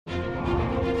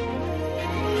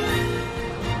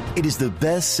It is the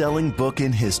best-selling book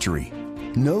in history.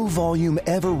 No volume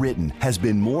ever written has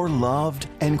been more loved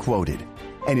and quoted.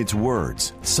 And its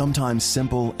words, sometimes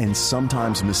simple and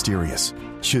sometimes mysterious,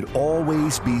 should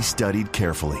always be studied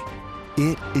carefully.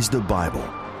 It is the Bible,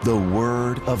 the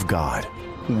Word of God.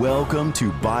 Welcome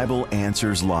to Bible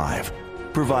Answers Live,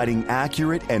 providing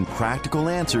accurate and practical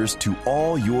answers to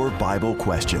all your Bible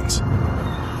questions.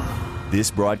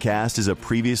 This broadcast is a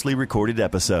previously recorded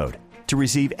episode. To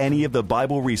receive any of the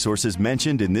Bible resources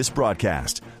mentioned in this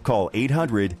broadcast, call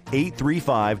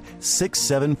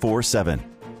 800-835-6747.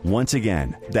 Once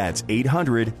again, that's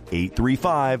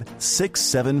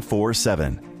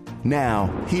 800-835-6747. Now,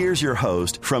 here's your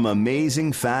host from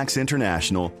Amazing Facts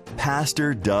International,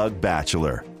 Pastor Doug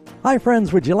Batchelor. Hi,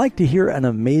 friends. Would you like to hear an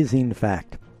amazing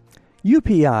fact?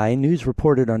 UPI News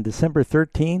reported on December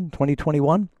 13,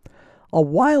 2021, a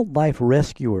wildlife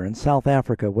rescuer in South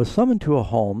Africa was summoned to a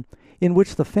home in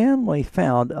which the family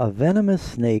found a venomous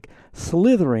snake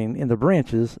slithering in the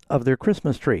branches of their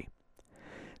Christmas tree.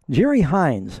 Jerry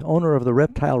Hines, owner of the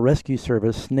reptile rescue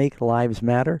service Snake Lives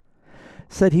Matter,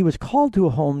 said he was called to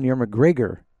a home near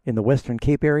McGregor in the Western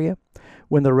Cape area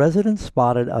when the residents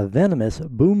spotted a venomous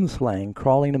boomslang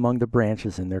crawling among the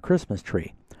branches in their Christmas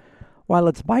tree. While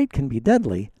its bite can be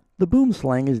deadly, the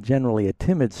boomslang is generally a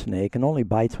timid snake and only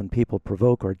bites when people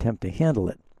provoke or attempt to handle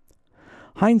it.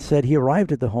 Hines said he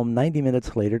arrived at the home 90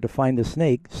 minutes later to find the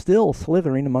snake still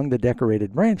slithering among the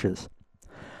decorated branches.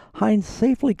 Hines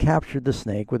safely captured the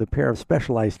snake with a pair of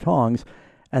specialized tongs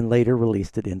and later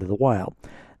released it into the wild.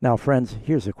 Now, friends,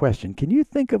 here's a question. Can you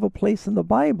think of a place in the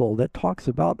Bible that talks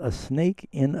about a snake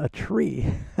in a tree?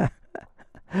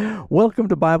 Welcome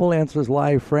to Bible Answers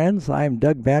Live, friends. I'm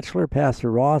Doug Batchelor. Pastor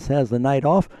Ross has the night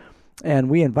off, and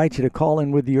we invite you to call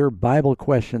in with your Bible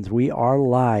questions. We are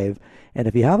live, and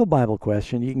if you have a Bible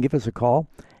question, you can give us a call.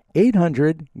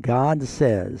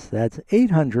 800-GOD-SAYS. That's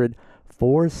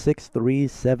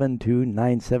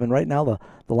 800-463-7297. Right now,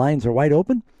 the lines are wide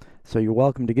open, so you're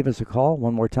welcome to give us a call.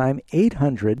 One more time,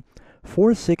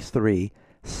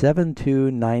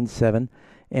 800-463-7297.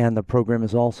 And the program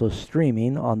is also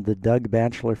streaming on the Doug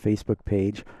Batchelor Facebook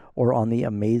page or on the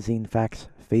Amazing Facts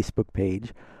Facebook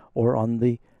page or on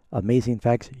the Amazing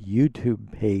Facts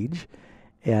YouTube page.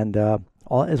 And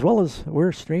as well as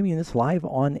we're streaming this live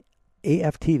on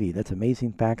AFTV. That's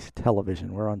Amazing Facts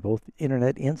Television. We're on both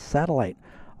internet and satellite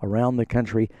around the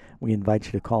country. We invite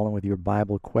you to call in with your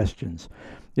Bible questions.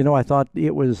 You know, I thought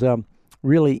it was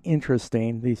really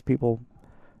interesting. These people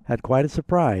had quite a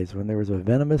surprise when there was a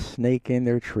venomous snake in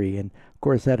their tree. And, of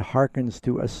course, that harkens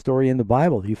to a story in the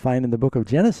Bible you find in the book of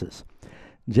Genesis.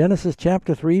 Genesis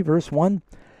chapter 3, verse 1.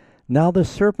 Now the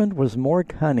serpent was more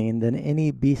cunning than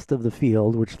any beast of the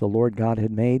field which the Lord God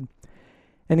had made.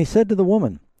 And he said to the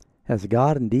woman, Has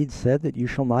God indeed said that you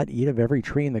shall not eat of every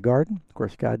tree in the garden? Of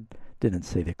course, God didn't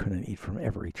say they couldn't eat from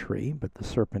every tree, but the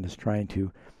serpent is trying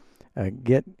to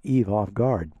get Eve off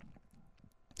guard.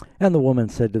 And the woman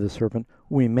said to the serpent,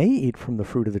 We may eat from the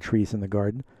fruit of the trees in the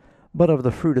garden, but of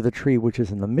the fruit of the tree which is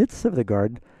in the midst of the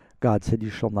garden, God said, You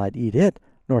shall not eat it,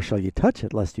 nor shall you touch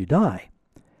it, lest you die.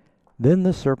 Then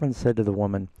the serpent said to the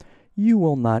woman, You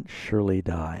will not surely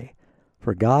die,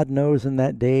 for God knows in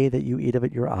that day that you eat of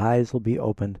it, your eyes will be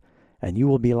opened, and you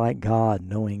will be like God,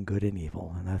 knowing good and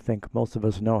evil. And I think most of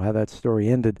us know how that story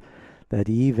ended, that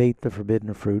Eve ate the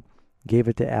forbidden fruit, gave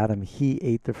it to Adam, he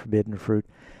ate the forbidden fruit,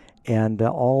 and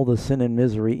all the sin and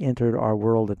misery entered our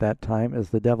world at that time as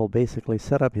the devil basically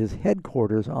set up his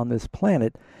headquarters on this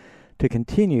planet to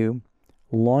continue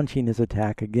launching his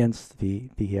attack against the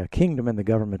kingdom and the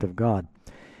government of God.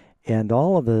 And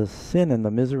all of the sin and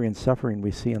the misery and suffering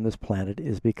we see on this planet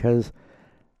is because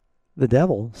the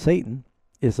devil, Satan,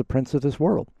 is the prince of this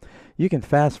world. You can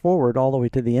fast forward all the way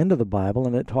to the end of the Bible,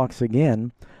 and it talks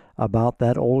again about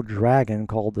that old dragon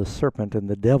called the serpent and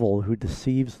the devil who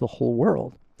deceives the whole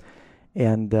world.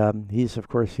 And he's, of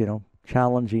course,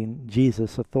 challenging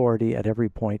Jesus' authority at every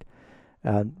point.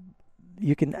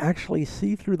 You can actually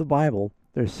see through the Bible,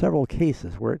 there's several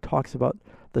cases where it talks about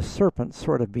the serpent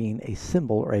sort of being a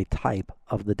symbol or a type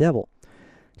of the devil.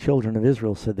 Children of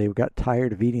Israel said they got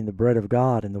tired of eating the bread of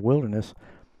God in the wilderness,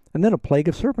 and then a plague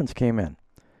of serpents came in.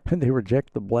 And they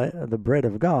reject the bread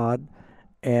of God,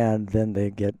 and then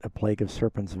they get a plague of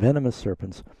serpents, venomous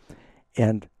serpents.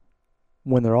 And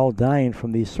when they're all dying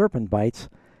from these serpent bites,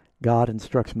 God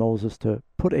instructs Moses to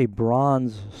put a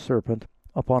bronze serpent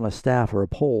upon a staff or a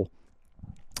pole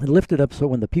and lift it up so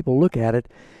when the people look at it,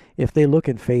 if they look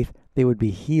in faith, they would be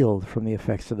healed from the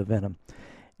effects of the venom.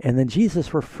 And then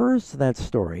Jesus refers to that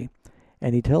story,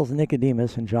 and he tells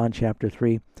Nicodemus in John chapter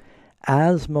 3,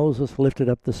 As Moses lifted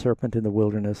up the serpent in the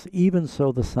wilderness, even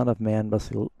so the Son of Man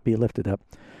must be lifted up,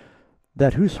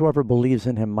 that whosoever believes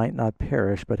in him might not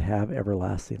perish, but have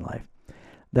everlasting life.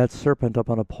 That serpent up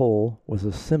on a pole was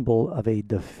a symbol of a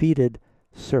defeated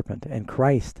serpent, and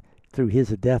Christ, through his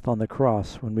death on the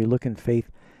cross, when we look in faith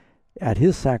at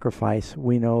his sacrifice,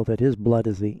 we know that his blood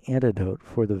is the antidote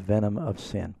for the venom of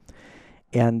sin.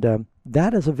 And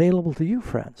that is available to you,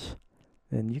 friends.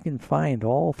 And you can find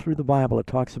all through the Bible, it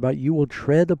talks about you will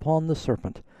tread upon the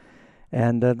serpent.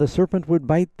 And the serpent would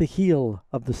bite the heel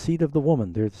of the seed of the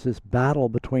woman. There's this battle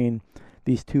between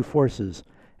these two forces.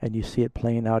 And you see it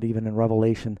playing out even in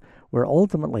Revelation, where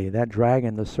ultimately that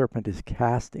dragon, the serpent, is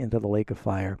cast into the lake of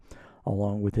fire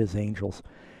along with his angels.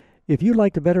 If you'd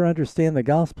like to better understand the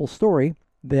gospel story,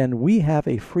 then we have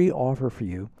a free offer for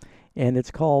you, and it's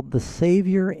called The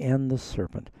Savior and the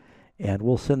Serpent. And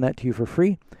we'll send that to you for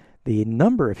free. The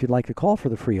number, if you'd like to call for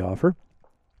the free offer,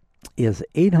 is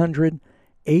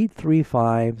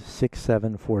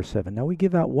 800-835-6747. Now, we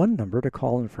give out one number to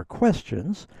call in for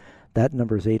questions. That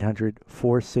number is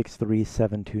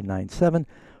 800-463-7297.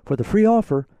 For the free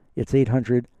offer, it's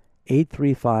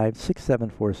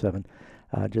 800-835-6747.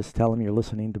 Just tell them you're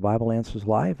listening to Bible Answers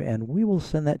Live, and we will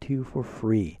send that to you for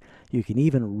free. You can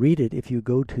even read it if you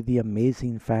go to the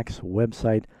Amazing Facts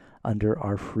website under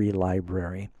our free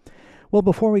library. Well,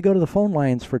 before we go to the phone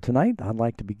lines for tonight, I'd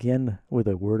like to begin with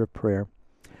a word of prayer.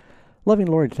 Loving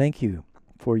Lord, thank you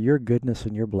for your goodness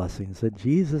and your blessings, that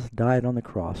Jesus died on the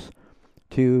cross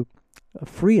to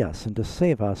free us and to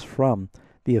save us from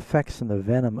the effects and the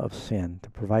venom of sin, to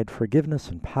provide forgiveness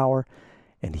and power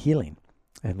and healing.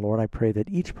 And Lord, I pray that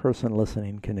each person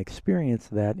listening can experience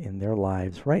that in their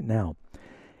lives right now.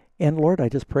 And Lord, I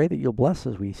just pray that you'll bless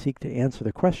as we seek to answer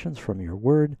the questions from your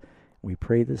word. We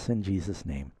pray this in Jesus'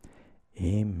 name.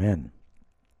 Amen.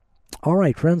 All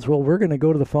right, friends, well, we're going to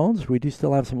go to the phones. We do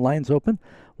still have some lines open.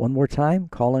 One more time,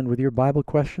 call in with your Bible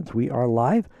questions. We are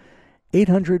live.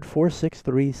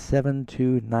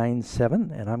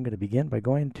 800-463-7297, and I'm going to begin by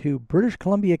going to British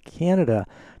Columbia, Canada,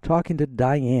 talking to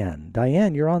Diane.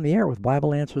 Diane, you're on the air with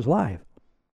Bible Answers Live.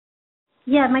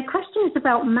 Yeah, my question is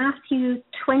about Matthew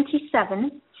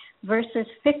 27, verses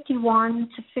 51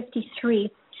 to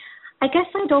 53. I guess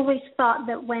I'd always thought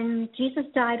that when Jesus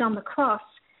died on the cross,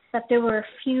 that there were a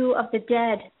few of the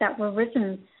dead that were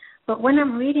risen. But when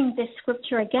I'm reading this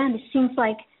scripture again, it seems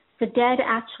like the dead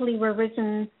actually were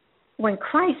risen when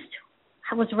Christ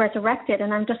was resurrected,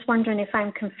 and I'm just wondering if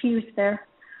I'm confused there.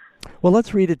 Well,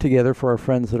 let's read it together for our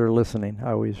friends that are listening.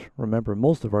 I always remember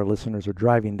most of our listeners are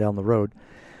driving down the road.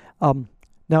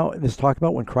 Now, this talk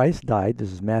about when Christ died.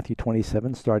 This is Matthew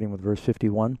 27, starting with verse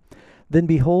 51. Then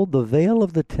behold, the veil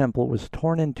of the temple was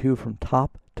torn in two from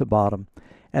top to bottom,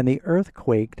 and the earth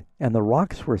quaked, and the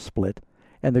rocks were split,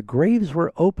 and the graves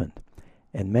were opened,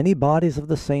 and many bodies of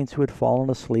the saints who had fallen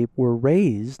asleep were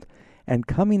raised, and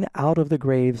coming out of the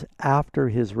graves after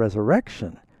his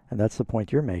resurrection, and that's the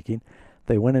point you're making,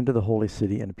 they went into the holy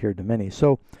city and appeared to many.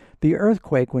 So the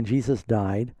earthquake, when Jesus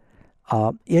died,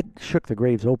 it shook the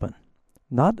graves open.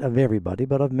 Not of everybody,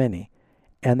 but of many.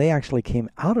 And they actually came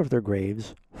out of their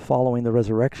graves following the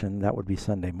resurrection. That would be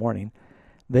Sunday morning.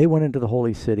 They went into the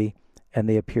holy city, and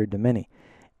they appeared to many.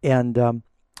 And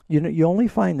you only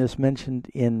find this mentioned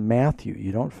in Matthew.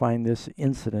 You don't find this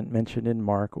incident mentioned in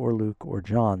Mark or Luke or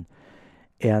John.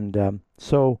 And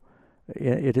so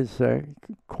it is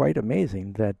quite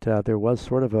amazing that there was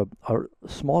sort of a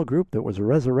small group that was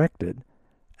resurrected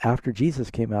after Jesus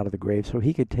came out of the grave, so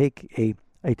he could take a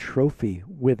trophy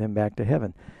with him back to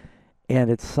heaven. And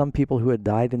it's some people who had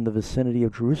died in the vicinity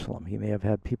of Jerusalem. He may have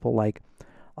had people like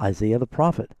Isaiah the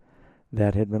prophet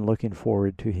that had been looking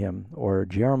forward to him, or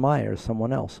Jeremiah or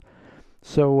someone else.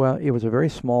 So it was a very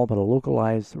small but a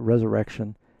localized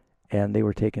resurrection, and they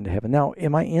were taken to heaven. Now,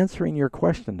 am I answering your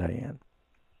question, Diane?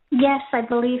 Yes, I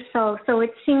believe so. So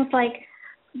it seems like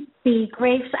the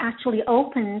graves actually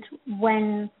opened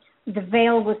when the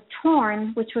veil was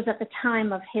torn, which was at the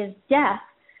time of his death,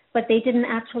 but they didn't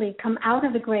actually come out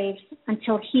of the graves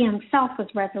until he himself was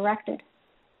resurrected.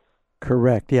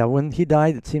 Correct. Yeah, when he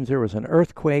died, it seems there was an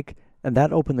earthquake, and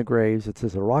that opened the graves. It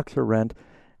says the rocks are rent.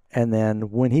 And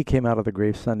then when he came out of the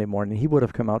grave Sunday morning, he would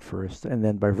have come out first. And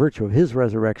then by virtue of his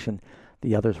resurrection,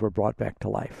 the others were brought back to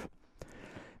life.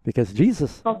 Because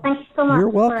Jesus, well, thank you so much you're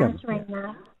welcome. for answering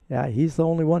that. Yeah, he's the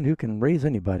only one who can raise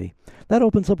anybody. That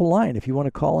opens up a line. If you want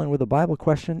to call in with a Bible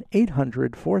question,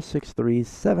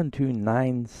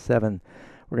 800-463-7297.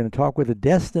 We're going to talk with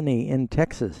Destiny in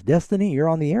Texas. Destiny, you're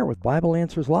on the air with Bible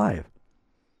Answers Live.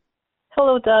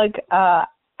 Hello, Doug. I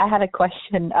had a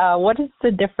question. What is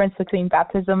the difference between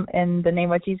baptism in the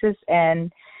name of Jesus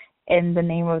and in the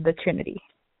name of the Trinity?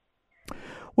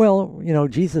 Well,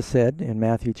 Jesus said in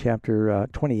Matthew chapter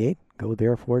 28, "Go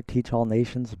therefore, teach all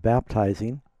nations,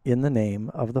 baptizing in the name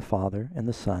of the Father and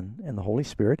the Son and the Holy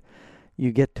Spirit."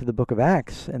 You get to the book of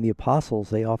Acts, and the apostles,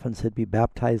 they often said, "Be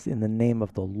baptized in the name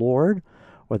of the Lord,"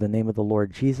 or the name of the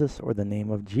Lord Jesus, or the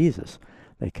name of Jesus.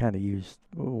 They kind of used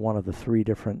one of the three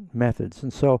different methods.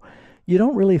 And so you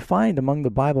don't really find among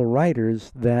the Bible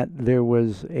writers that there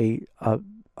was a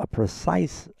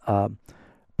precise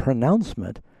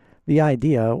pronouncement. The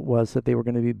idea was that they were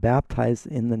going to be baptized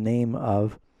in the name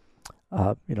of,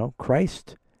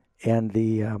 Christ and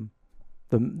the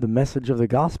message of the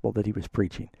gospel that he was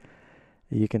preaching.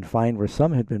 You can find where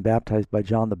some had been baptized by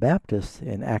John the Baptist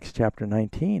in Acts chapter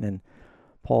 19, and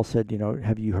Paul said,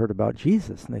 "Have you heard about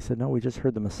Jesus?" And they said, "No, we just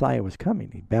heard the Messiah was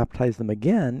coming." He baptized them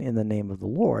again in the name of the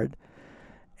Lord,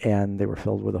 and they were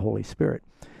filled with the Holy Spirit.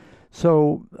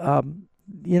 So,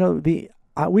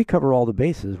 we cover all the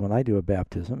bases when I do a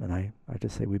baptism, and I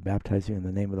just say we baptize you in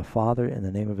the name of the Father, in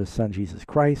the name of his Son, Jesus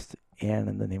Christ, and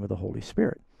in the name of the Holy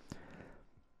Spirit.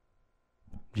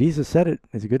 Jesus said it.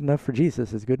 It's good enough for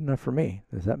Jesus. It's good enough for me.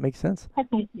 Does that make sense?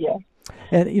 Yeah.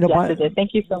 And yes, it did.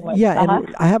 Thank you so much. Yeah,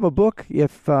 and I have a book.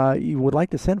 If you would like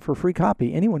to send for a free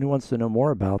copy, anyone who wants to know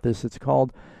more about this, it's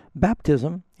called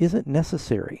 "Baptism Isn't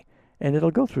Necessary," and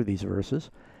it'll go through these verses.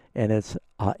 And it's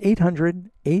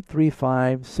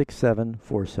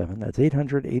 800-835-6747. That's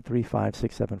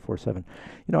 800-835-6747.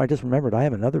 I just remembered I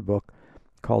have another book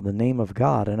called "The Name of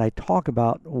God," and I talk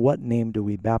about what name do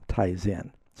we baptize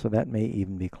in. So that may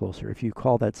even be closer. If you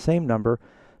call that same number,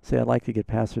 say, "I'd like to get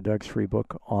Pastor Doug's free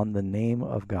book on the name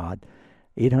of God,"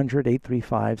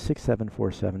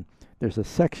 800-835-6747. There's a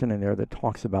section in there that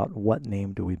talks about what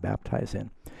name do we baptize in.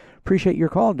 Appreciate your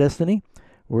call, Destiny.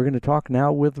 We're going to talk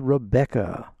now with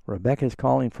Rebecca. Rebecca is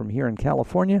calling from here in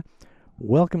California.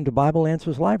 Welcome to Bible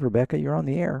Answers Live, Rebecca. You're on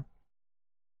the air.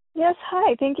 Yes,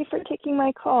 hi. Thank you for taking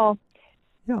my call.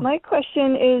 Yeah. My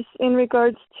question is in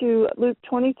regards to Luke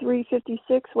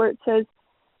 23:56, where it says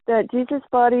that Jesus'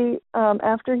 body,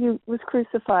 after he was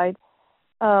crucified,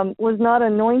 was not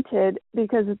anointed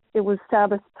because it was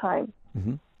Sabbath time.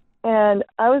 Mm-hmm. And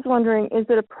I was wondering, is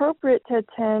it appropriate to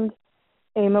attend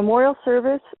a memorial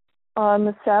service on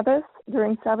the Sabbath,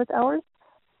 during Sabbath hours,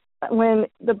 when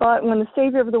the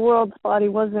Savior of the world's body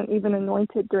wasn't even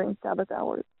anointed during Sabbath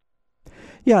hours?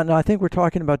 Yeah, no, I think we're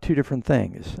talking about two different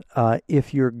things.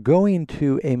 If you're going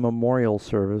to a memorial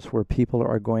service where people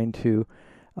are going to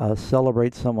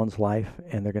celebrate someone's life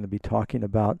and they're going to be talking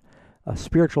about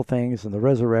spiritual things and the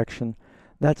resurrection,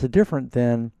 that's different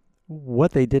than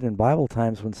what they did in Bible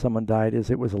times when someone died. Is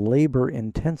it was labor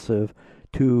intensive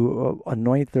to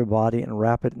anoint their body and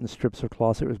wrap it in strips of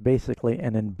cloth. It was basically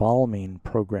an embalming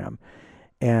program.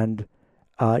 And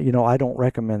I don't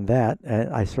recommend that.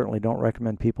 I certainly don't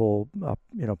recommend people,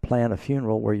 plan a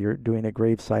funeral where you're doing a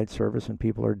graveside service and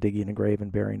people are digging a grave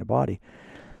and burying a body.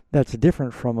 That's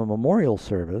different from a memorial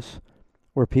service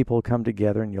where people come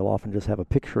together, and you'll often just have a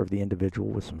picture of the individual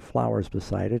with some flowers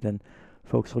beside it, and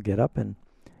folks will get up and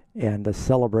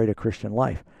celebrate a Christian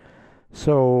life.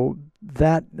 So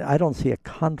that, I don't see a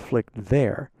conflict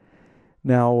there.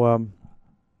 Now,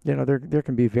 there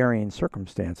can be varying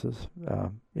circumstances.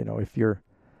 If you're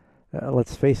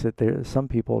let's face it, some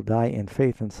people die in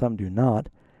faith and some do not.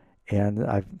 And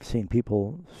I've seen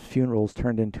funerals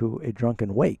turned into a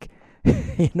drunken wake.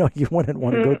 You wouldn't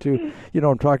want to go to, what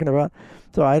I'm talking about?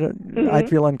 So I'd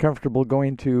feel uncomfortable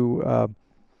going to,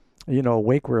 a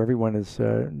wake where everyone is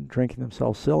drinking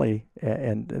themselves silly,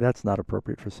 and that's not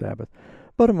appropriate for Sabbath.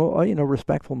 But a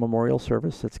respectful memorial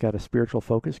service that's got a spiritual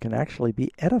focus can actually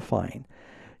be edifying.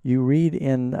 You read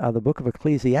in the book of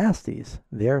Ecclesiastes,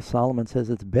 there Solomon says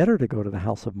it's better to go to the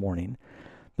house of mourning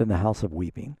than the house of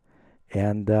weeping,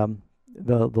 and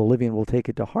the living will take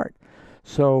it to heart.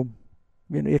 So,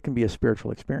 it can be a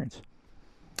spiritual experience.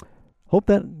 Hope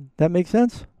that makes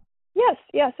sense?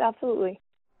 Yes, absolutely.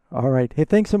 All right. Hey,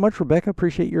 thanks so much, Rebecca.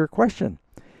 Appreciate your question.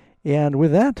 And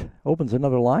with that, opens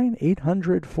another line,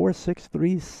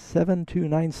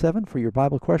 800-463-7297 for your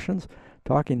Bible questions.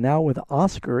 Talking now with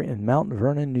Oscar in Mount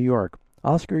Vernon, New York.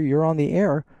 Oscar, you're on the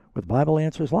air with Bible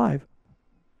Answers Live.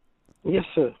 Yes,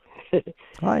 sir.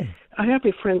 Hi. I have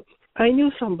a friend. I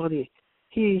knew somebody.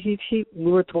 We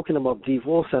were talking about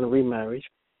divorce and remarriage,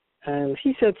 and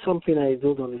he said something I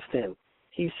don't understand.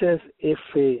 He says if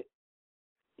a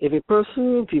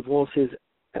person divorces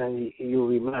and you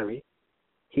remarry,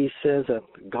 he says that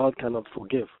God cannot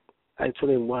forgive. I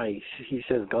told him why. He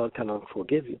says God cannot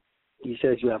forgive you. He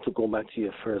says you have to go back to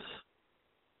your first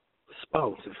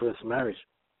spouse, your first marriage.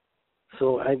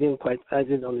 So I didn't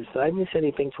understand. I didn't say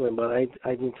anything to him, but I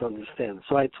didn't understand.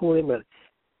 So I told him that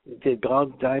did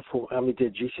God die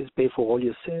did Jesus pay for all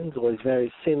your sins, or is there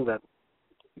a sin that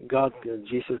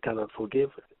Jesus cannot forgive?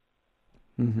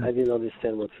 Mm-hmm. I didn't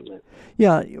understand what he meant.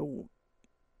 Yeah.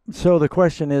 So the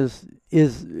question is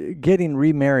getting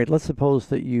remarried. Let's suppose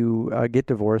that you get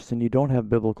divorced and you don't have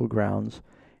biblical grounds,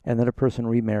 and then a person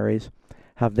remarries.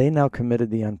 Have they now committed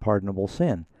the unpardonable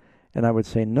sin? And I would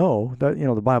say no.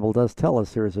 The Bible does tell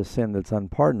us there is a sin that's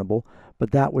unpardonable,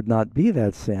 but that would not be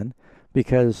that sin,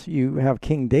 because you have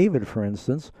King David, for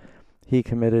instance. He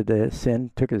committed a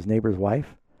sin, took his neighbor's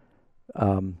wife,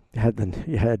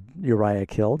 had Uriah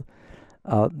killed.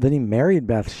 Then he married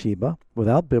Bathsheba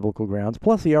without biblical grounds.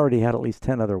 Plus, he already had at least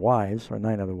 10 other wives, or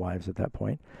 9 other wives at that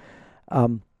point.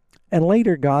 And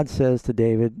later, God says to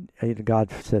David,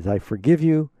 God says, I forgive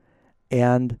you.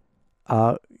 And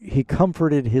he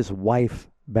comforted his wife,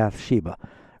 Bathsheba.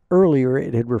 Earlier,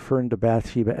 it had referred to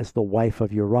Bathsheba as the wife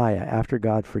of Uriah. After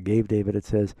God forgave David, it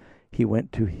says he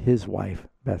went to his wife,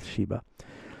 Bathsheba.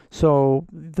 So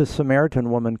the Samaritan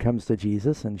woman comes to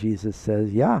Jesus, and Jesus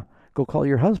says, yeah, go call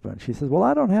your husband. She says, well,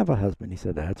 I don't have a husband. He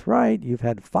said, that's right. You've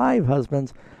had 5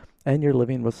 husbands, and you're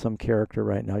living with some character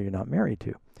right now you're not married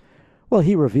to. Well,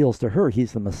 he reveals to her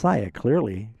he's the Messiah.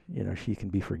 Clearly, she can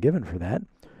be forgiven for that.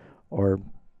 Or,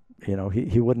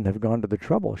 he wouldn't have gone to the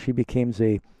trouble. She becomes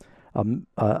an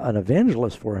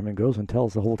evangelist for him and goes and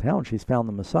tells the whole town she's found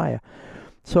the Messiah.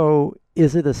 So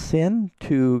is it a sin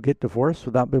to get divorced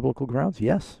without biblical grounds?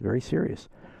 Yes, very serious.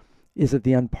 Is it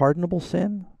the unpardonable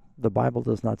sin? The Bible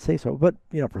does not say so. But,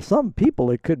 for some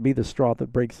people, it could be the straw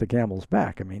that breaks the camel's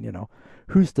back. I mean,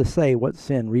 who's to say what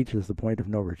sin reaches the point of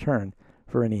no return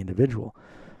for any individual?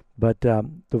 But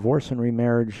divorce and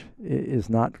remarriage is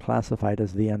not classified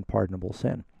as the unpardonable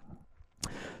sin.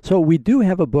 So we do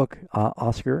have a book,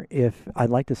 Oscar. If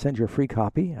I'd like to send you a free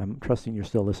copy, I'm trusting you're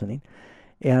still listening.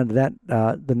 And that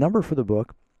the number for the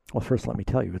book, well, first let me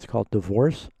tell you, it's called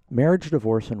Marriage,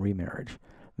 Divorce, and Remarriage.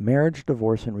 Marriage,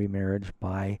 Divorce, and Remarriage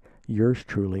by yours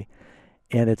truly.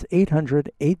 And it's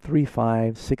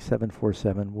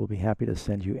 800-835-6747. We'll be happy to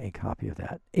send you a copy of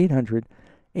that.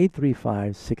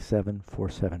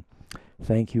 800-835-6747.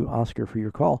 Thank you, Oscar, for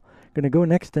your call. Going to go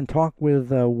next and talk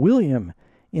with William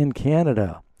in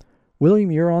Canada.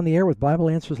 William, you're on the air with Bible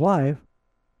Answers Live.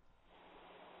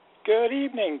 Good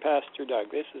evening, Pastor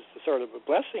Doug. This is sort of a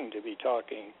blessing to be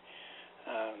talking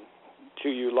to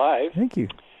you live. Thank you.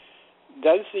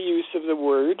 Does the use of the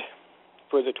word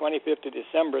for the 25th of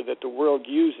December that the world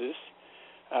uses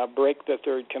break the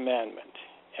third commandment?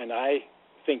 And I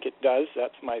think it does.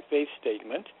 That's my faith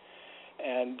statement.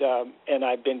 And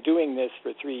I've been doing this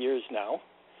for 3 years now.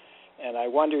 And I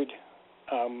wondered,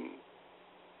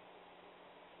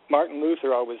 Martin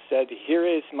Luther always said, here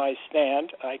is my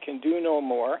stand, I can do no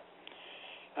more,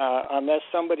 unless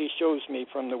somebody shows me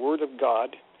from the Word of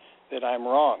God that I'm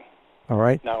wrong. All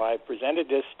right. Now, I presented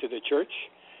this to the church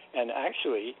and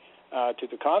actually to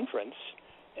the conference.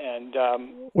 And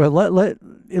well,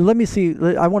 let me see.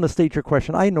 I want to state your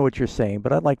question. I know what you're saying,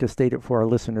 but I'd like to state it for our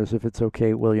listeners, if it's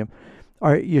okay, William.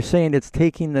 You're saying it's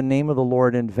taking the name of the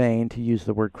Lord in vain to use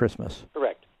the word Christmas?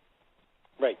 Correct.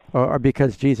 Right. Or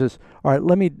because Jesus... All right,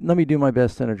 let me do my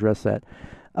best and address that.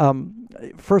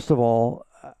 First of all,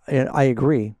 I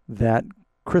agree that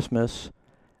Christmas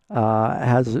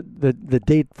has... The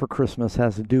date for Christmas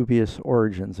has dubious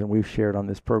origins, and we've shared on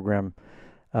this program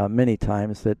many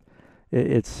times that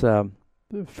it's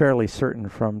fairly certain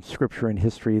from Scripture and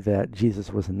history that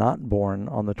Jesus was not born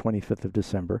on the 25th of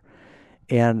December.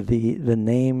 And the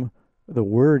name, the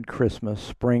word Christmas,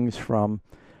 springs from,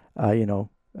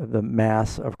 the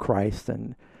Mass of Christ.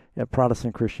 And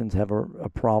Protestant Christians have a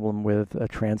problem with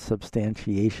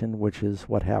transubstantiation, which is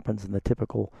what happens in the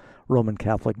typical Roman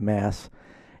Catholic Mass.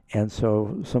 And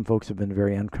so some folks have been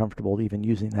very uncomfortable even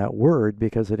using that word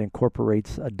because it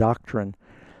incorporates a doctrine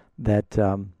that,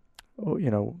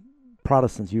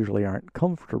 Protestants usually aren't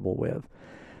comfortable with.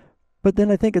 But then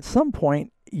I think at some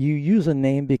point you use a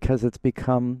name because it's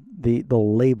become the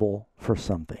label for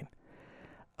something.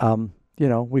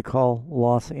 We call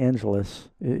Los Angeles,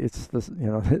 it's this,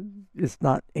 it's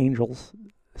not Angel's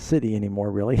City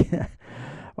anymore, really.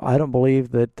 I don't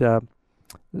believe that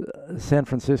San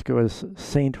Francisco is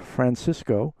Saint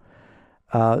Francisco.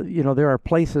 There are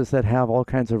places that have all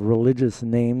kinds of religious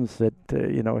names that,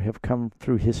 have come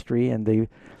through history, and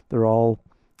they're all,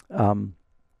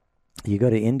 you go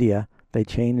to India, they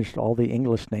changed all the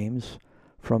English names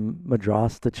from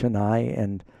Madras to Chennai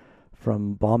and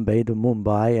from Bombay to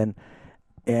Mumbai,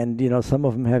 and some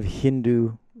of them have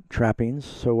Hindu trappings.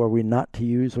 So are we not to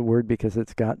use a word because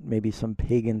it's got maybe some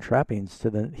pagan trappings to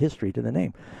the history, to the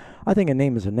name? I think a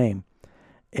name is a name.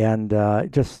 And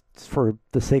just for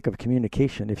the sake of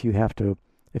communication, if you have to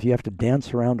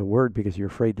dance around a word because you're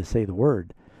afraid to say the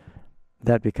word,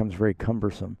 that becomes very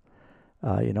cumbersome.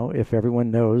 If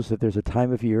everyone knows that there's a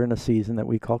time of year and a season that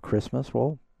we call Christmas,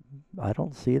 well, I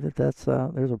don't see that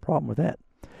there's a problem with that.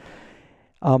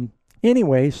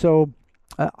 Anyway, so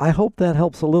I hope that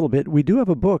helps a little bit. We do have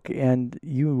a book, and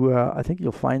I think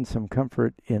you'll find some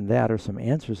comfort in that or some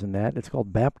answers in that. It's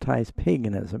called Baptized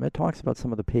Paganism. It talks about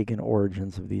some of the pagan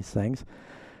origins of these things.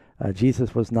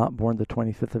 Jesus was not born the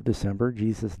 25th of December.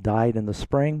 Jesus died in the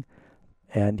spring,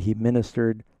 and he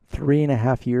ministered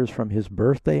 3.5 years from his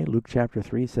birthday. Luke chapter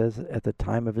 3 says at the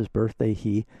time of his birthday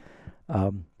he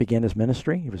began his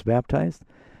ministry. He was baptized.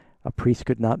 A priest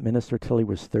could not minister till he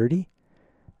was 30.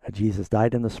 Jesus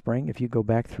died in the spring. If you go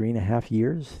back 3.5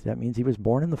 years, that means he was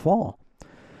born in the fall.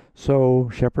 So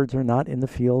shepherds are not in the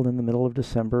field in the middle of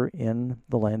December in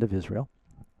the land of Israel.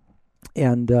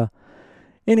 And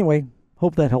anyway,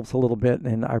 hope that helps a little bit,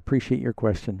 and I appreciate your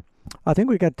question. I think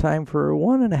we got time for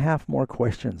 1.5 more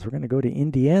questions. We're going to go to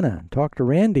Indiana and talk to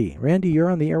Randy. Randy, you're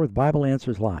on the air with Bible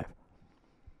Answers Live.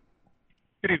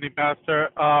 Good evening, Pastor.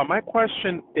 My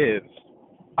question is,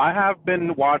 I have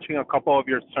been watching a couple of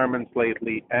your sermons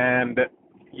lately, and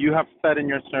you have said in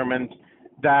your sermons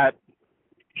that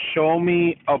show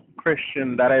me a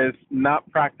Christian that is not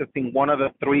practicing one of the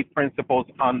 3 principles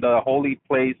on the holy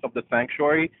place of the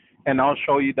sanctuary, and I'll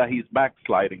show you that he's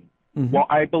backsliding. Mm-hmm. Well,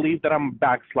 I believe that I'm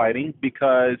backsliding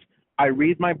because I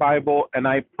read my Bible and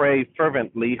I pray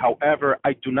fervently. However,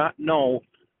 I do not know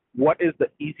what is the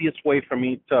easiest way for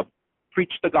me to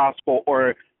preach the gospel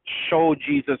or show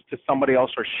Jesus to somebody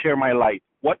else or share my life.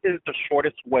 What is the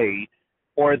shortest way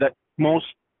or the most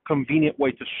convenient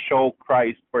way to show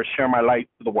Christ or share my life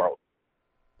to the world?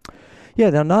 Yeah,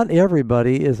 now not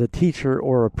everybody is a teacher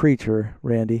or a preacher,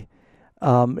 Randy.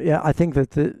 I think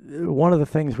that one of the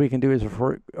things we can do is,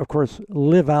 of course,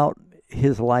 live out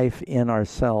his life in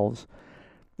ourselves.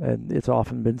 It's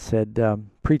often been said,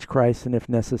 preach Christ and if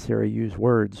necessary, use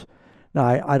words. Now,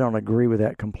 I don't agree with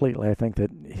that completely. I think that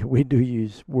we do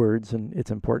use words, and it's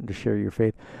important to share your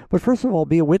faith. But first of all,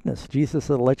 be a witness. Jesus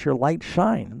said, let your light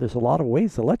shine. There's a lot of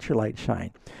ways to let your light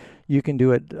shine. You can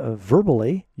do it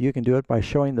verbally. You can do it by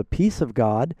showing the peace of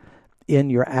God in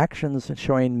your actions and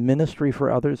showing ministry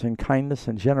for others and kindness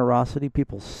and generosity.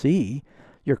 People see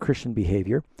your Christian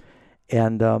behavior.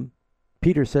 And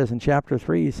Peter says in chapter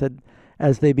 3, he said,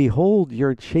 as they behold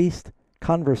your chaste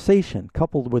conversation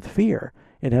coupled with fear,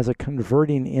 it has a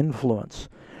converting influence.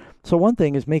 So one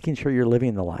thing is making sure you're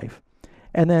living the life.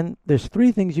 And then there's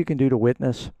 3 things you can do to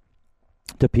witness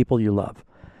to people you love,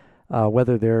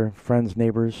 whether they're friends,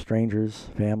 neighbors, strangers,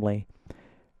 family.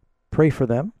 Pray for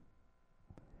them.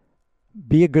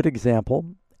 Be a good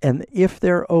example. And if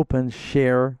they're open,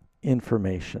 share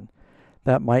information.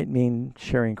 That might mean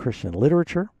sharing Christian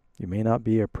literature. You may not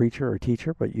be a preacher or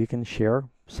teacher, but you can share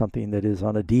something that is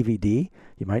on a DVD.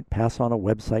 You might pass on a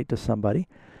website to somebody.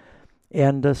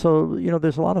 And so,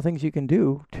 there's a lot of things you can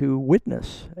do to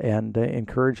witness and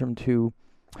encourage them to,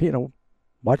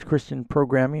 watch Christian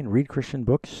programming, read Christian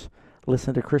books,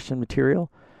 listen to Christian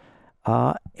material,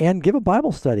 and give a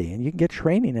Bible study. And you can get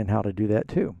training in how to do that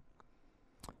too.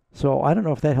 So I don't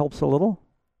know if that helps a little.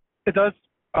 It does.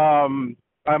 I'm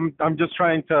just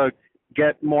trying to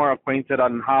get more acquainted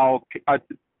on how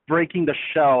breaking the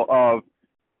shell of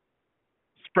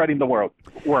spreading the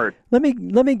word. Let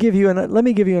me give you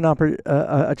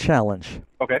a challenge.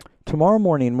 Okay. Tomorrow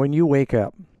morning when you wake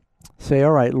up, say,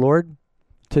 all right, Lord,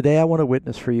 today I want to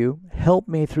witness for you. Help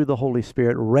me through the Holy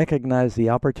Spirit recognize the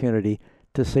opportunity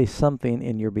to say something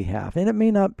in your behalf. And it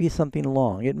may not be something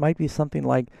long. It might be something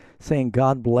like saying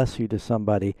God bless you to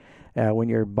somebody when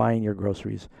you're buying your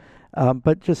groceries.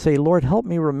 But just say, Lord, help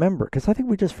me remember, because I think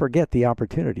we just forget the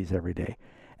opportunities every day.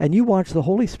 And you watch, the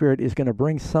Holy Spirit is going to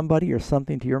bring somebody or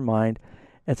something to your mind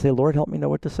and say, Lord, help me know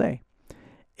what to say.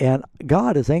 And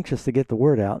God is anxious to get the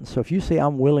word out. And so if you say,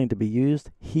 I'm willing to be used,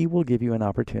 he will give you an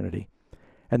opportunity.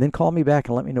 And then call me back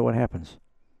and let me know what happens.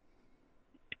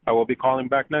 I will be calling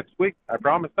back next week. I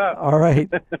promise that. All right.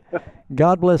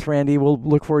 God bless, Randy. We'll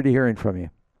look forward to hearing from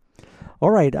you. All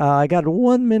right. I got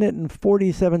 1 minute and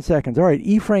 47 seconds. All right.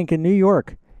 E. Frank in New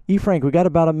York. E. Frank, we got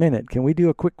about a minute. Can we do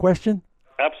a quick question?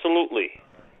 Absolutely.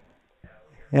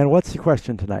 And what's the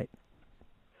question tonight?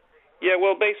 Yeah,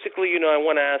 well, basically, I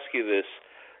want to ask you this.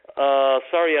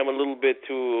 Sorry I'm a little bit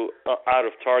too out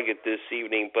of target this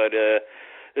evening, but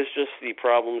it's just the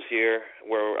problems here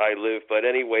where I live. But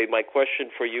anyway, my question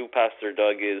for you, Pastor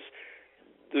Doug, is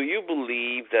do you you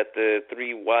believe that the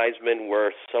three wise men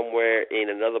were somewhere in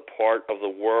another part of the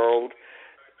world?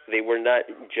 They were not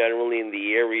generally in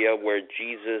the area where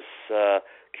Jesus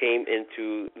came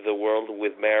into the world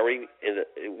with Mary. And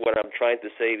what I'm trying to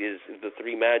say is the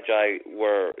three magi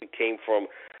came from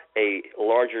a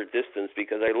larger distance,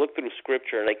 because I looked through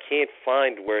Scripture and I can't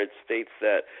find where it states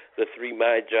that the three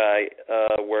magi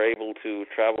were able to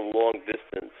travel long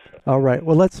distance. All right.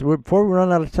 Well, before we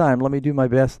run out of time, let me do my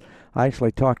best. I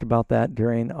actually talked about that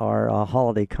during our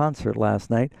holiday concert last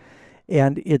night.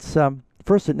 And it's,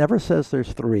 first, it never says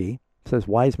there's three. It says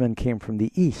wise men came from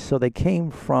the east. So they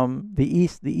came from the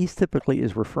east. The east typically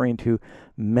is referring to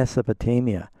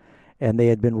Mesopotamia. And they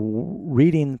had been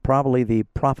reading probably the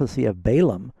prophecy of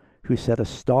Balaam, who said a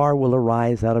star will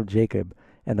arise out of Jacob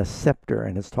and a scepter,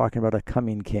 and it's talking about a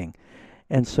coming king.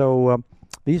 And so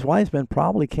these wise men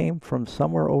probably came from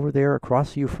somewhere over there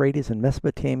across the Euphrates in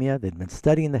Mesopotamia. They'd been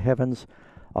studying the heavens.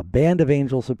 A band of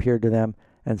angels appeared to them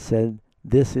and said,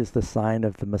 this is the sign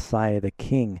of the Messiah, the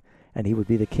king, and he would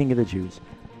be the king of the Jews.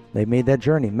 They made that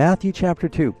journey. Matthew chapter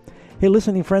 2. Hey,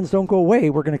 listening friends, don't go away.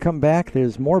 We're going to come back.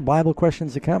 There's more Bible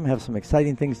questions to come. Have some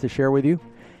exciting things to share with you.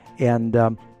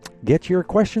 And get your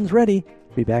questions ready.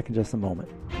 Be back in just a moment.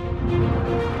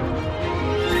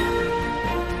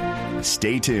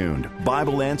 Stay tuned.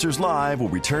 Bible Answers Live will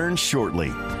return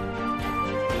shortly.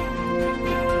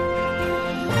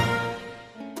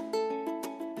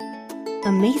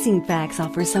 Amazing Facts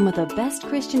offers some of the best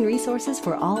Christian resources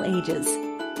for all ages.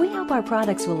 We hope our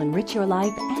products will enrich your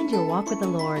life and your walk with the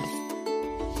Lord.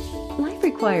 Life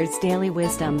requires daily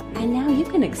wisdom, and now you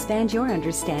can expand your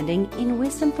understanding in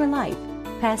Wisdom for Life,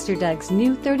 Pastor Doug's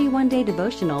new 31-day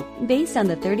devotional based on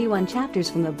the 31 chapters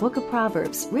from the book of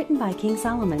Proverbs written by King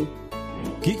Solomon.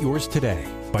 Get yours today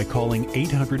by calling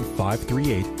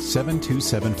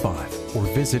 800-538-7275 or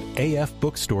visit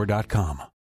afbookstore.com.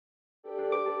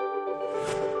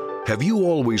 Have you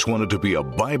always wanted to be a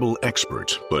Bible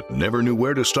expert but never knew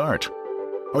where to start?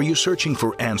 Are you searching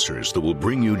for answers that will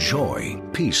bring you joy,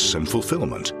 peace, and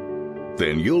fulfillment?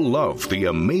 Then you'll love the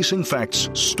Amazing Facts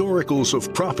Storicals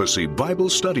of Prophecy Bible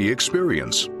Study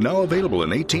Experience, now available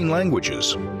in 18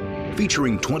 languages.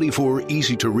 Featuring 24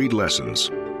 easy-to-read lessons,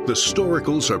 the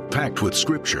Storicals are packed with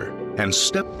scripture and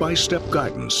step-by-step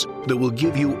guidance that will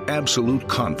give you absolute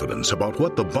confidence about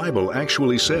what the Bible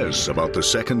actually says about the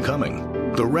second coming,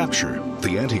 the rapture,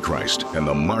 the Antichrist, and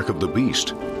the mark of the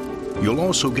beast. You'll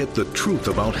also get the truth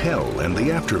about hell and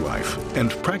the afterlife,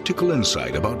 and practical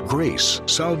insight about grace,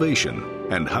 salvation,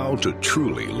 and how to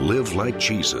truly live like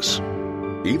Jesus.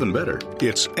 Even better,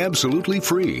 it's absolutely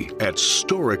free at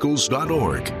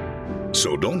storicals.org.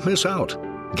 So don't miss out.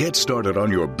 Get started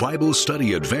on your Bible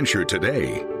study adventure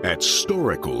today at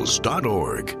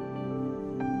storicals.org.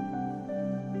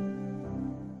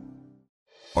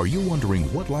 Are you wondering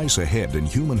what lies ahead in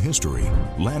human history?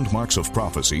 Landmarks of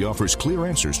Prophecy offers clear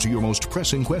answers to your most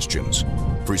pressing questions.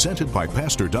 Presented by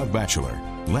Pastor Doug Batchelor,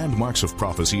 Landmarks of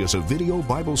Prophecy is a video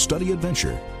Bible study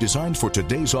adventure designed for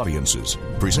today's audiences,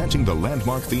 presenting the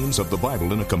landmark themes of the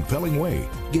Bible in a compelling way,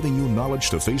 giving you knowledge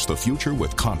to face the future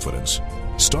with confidence.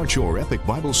 Start your epic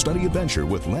Bible study adventure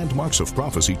with Landmarks of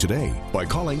Prophecy today by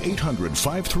calling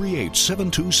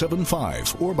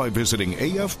 800-538-7275 or by visiting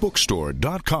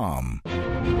afbookstore.com.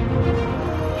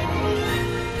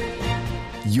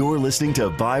 You're listening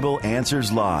to Bible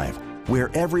Answers Live,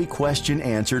 where every question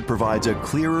answered provides a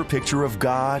clearer picture of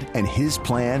God and His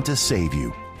plan to save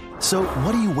you. So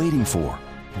what are you waiting for?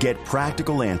 Get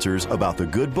practical answers about the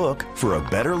good book for a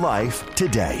better life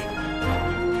today.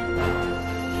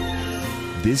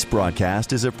 This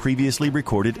broadcast is a previously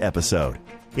recorded episode.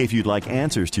 If you'd like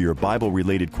answers to your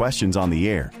Bible-related questions on the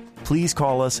air, please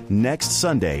call us next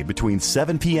Sunday between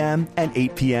 7 p.m. and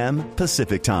 8 p.m.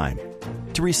 Pacific Time.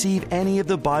 To receive any of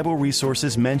the Bible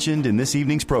resources mentioned in this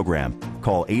evening's program,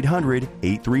 call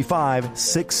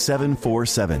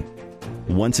 800-835-6747.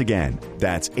 Once again,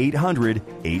 that's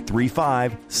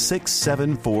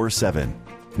 800-835-6747.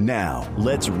 Now,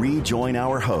 let's rejoin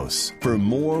our hosts for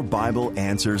more Bible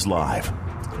Answers Live.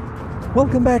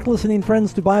 Welcome back, listening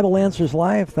friends, to Bible Answers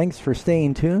Live. Thanks for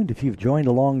staying tuned. If you've joined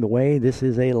along the way, this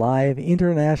is a live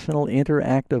international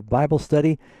interactive Bible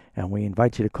study, and we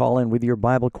invite you to call in with your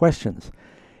Bible questions.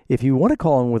 If you want to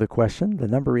call in with a question, the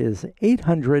number is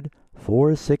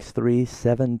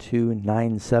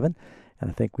 800-463-7297, and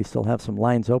I think we still have some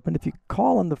lines open. If you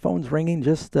call and the phone's ringing,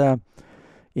 just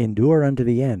endure unto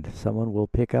the end. Someone will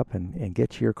pick up and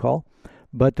get you your call.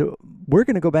 But we're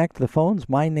going to go back to the phones.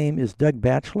 My name is Doug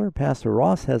Batchelor. Pastor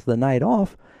Ross has the night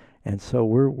off, and so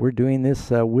we're doing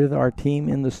this with our team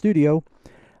in the studio.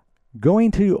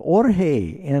 Going to Jorge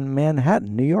in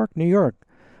Manhattan, New York.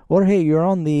 Jorge, you're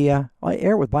on the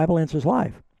air with Bible Answers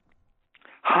Live.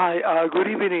 Hi, good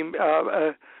evening,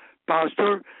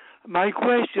 Pastor. My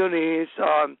question is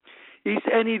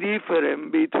any difference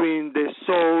between the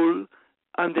soul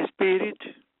and the spirit?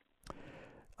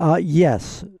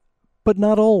 Yes, but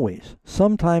not always.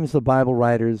 Sometimes the Bible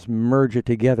writers merge it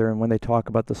together, and when they talk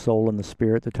about the soul and the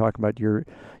spirit, they talk about your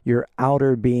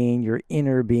outer being, your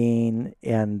inner being,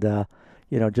 and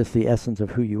just the essence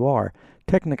of who you are.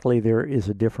 Technically, there is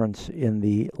a difference in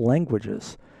the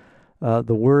languages.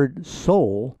 The word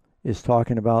soul is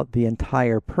talking about the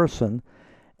entire person,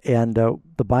 and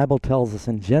the Bible tells us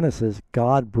in Genesis,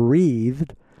 God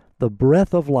breathed the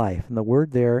breath of life, and the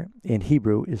word there in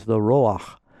Hebrew is the roach.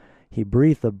 He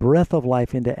breathed the breath of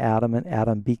life into Adam, and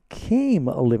Adam became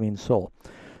a living soul.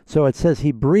 So it says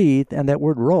he breathed, and that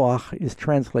word roach is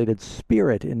translated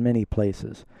spirit in many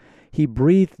places. He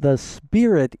breathed the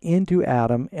spirit into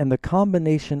Adam, and the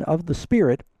combination of the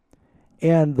spirit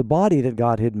and the body that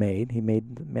God had made, he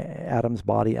made Adam's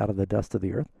body out of the dust of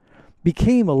the earth,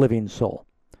 became a living soul.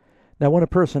 Now, when a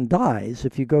person dies,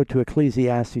 if you go to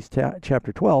Ecclesiastes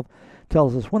chapter 12,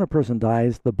 tells us when a person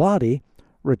dies, the body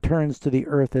returns to the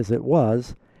earth as it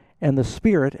was, and the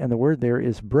spirit, and the word there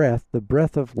is breath, the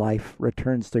breath of life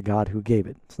returns to God who gave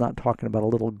it. It's not talking about a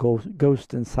little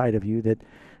ghost inside of you that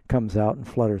comes out and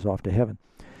flutters off to heaven.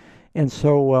 And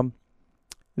so,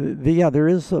 there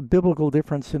is a biblical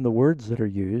difference in the words that are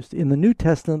used. In the New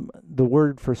Testament, the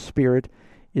word for spirit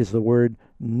is the word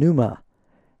pneuma,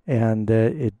 and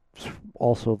it's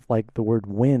also like the word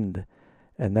wind.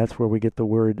 And that's where we get the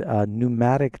word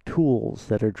pneumatic tools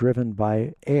that are driven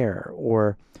by air,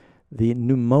 or the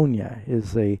pneumonia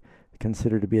is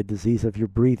considered to be a disease of your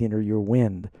breathing or your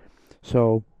wind.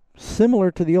 So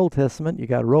similar to the Old Testament, you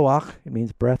got roach, it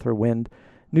means breath or wind.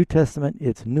 New Testament,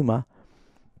 it's pneuma,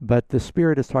 but the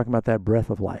Spirit is talking about that breath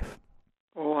of life.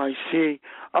 Oh, I see.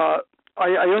 I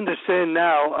understand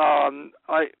now.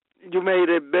 You made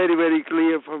it very, very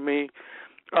clear for me.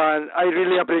 And I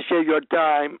really appreciate your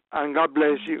time, and God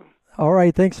bless you. All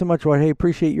right, thanks so much, Jorge.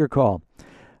 Appreciate your call.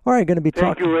 All right, going to be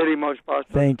talking. Thank you very much,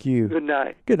 Pastor. Thank you. Good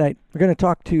night. Good night. We're going to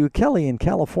talk to Kelly in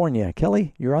California.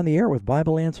 Kelly, you're on the air with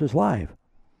Bible Answers Live.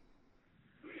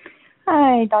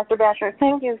 Hi, Dr. Batchelor.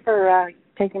 Thank you for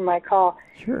taking my call.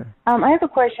 Sure. I have a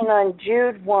question on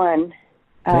Jude 1,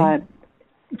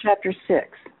 chapter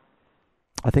 6.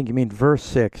 I think you mean verse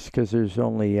 6, because there's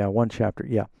only one chapter.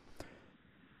 Yeah.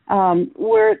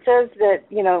 Where it says that,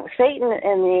 Satan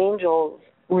and the angels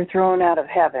were thrown out of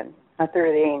heaven, a third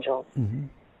of the angels. Mm-hmm.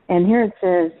 And here it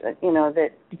says,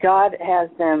 that God has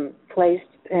them placed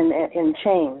in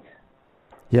chains,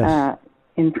 yes,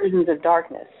 in prisons of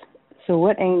darkness. So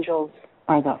what angels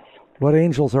are those? What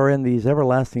angels are in these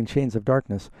everlasting chains of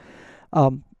darkness?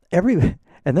 And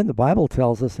then the Bible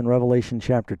tells us in Revelation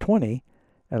chapter 20,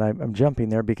 and I'm jumping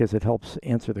there because it helps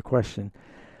answer the question,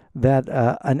 that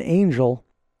an angel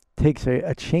takes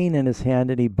a chain in his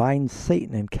hand and he binds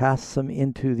Satan and casts him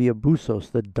into the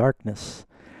abusos, the darkness.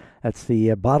 That's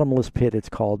the bottomless pit, it's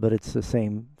called, but it's the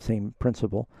same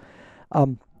principle.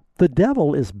 The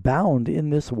devil is bound in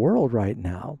this world right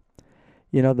now.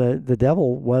 The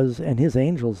devil was, and his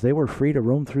angels, they were free to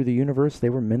roam through the universe. They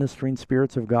were ministering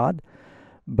spirits of God.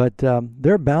 But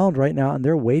they're bound right now, and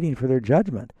they're waiting for their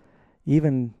judgment.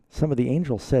 Even some of the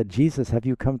angels said, Jesus, have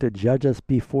you come to judge us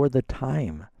before the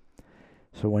time?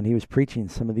 So when he was preaching,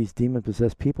 some of these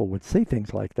demon-possessed people would say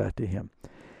things like that to him.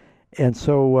 And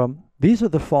so these are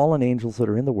the fallen angels that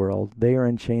are in the world. They are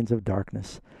in chains of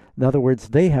darkness. In other words,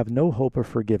 they have no hope of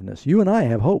forgiveness. You and I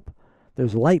have hope.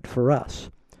 There's light for us.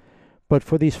 But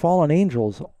for these fallen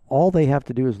angels, all they have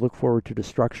to do is look forward to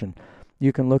destruction.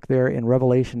 You can look there in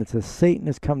Revelation. It says, Satan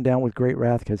has come down with great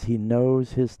wrath because he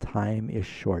knows his time is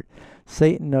short.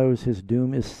 Satan knows his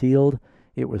doom is sealed.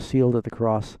 It was sealed at the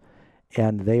cross.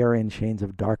 And they are in chains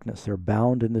of darkness. They're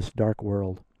bound in this dark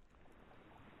world.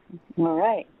 All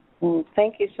right. Well,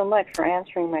 thank you so much for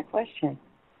answering my question.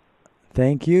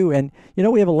 Thank you. And,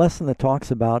 we have a lesson that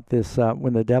talks about this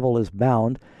when the devil is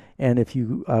bound. And if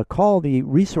you call the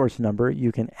resource number,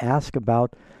 you can ask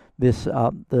about this,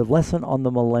 the lesson on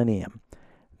the millennium.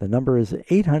 The number is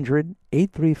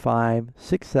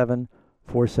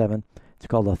 800-835-6747. It's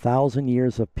called 1,000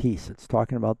 Years of Peace. It's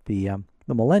talking about the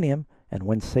millennium and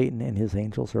when Satan and his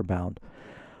angels are bound.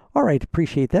 All right,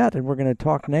 appreciate that. And we're going to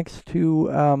talk next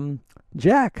to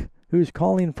Jack, who's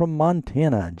calling from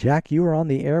Montana. Jack, you are on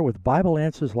the air with Bible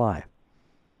Answers Live.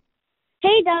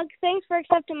 Hey, Doug. Thanks for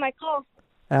accepting my call.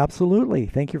 Absolutely.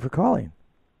 Thank you for calling.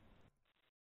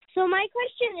 So my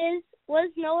question is,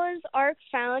 was Noah's Ark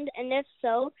found? And if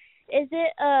so, is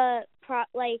it a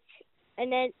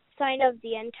sign of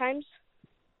the end times?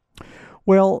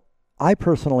 Well, I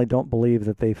personally don't believe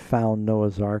that they found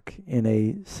Noah's Ark in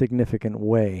a significant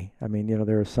way. I mean,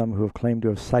 there are some who have claimed to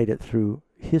have sighted it through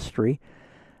history.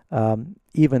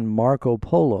 Even Marco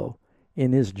Polo,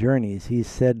 in his journeys, he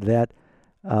said that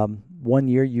one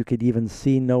year you could even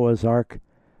see Noah's Ark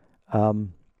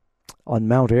on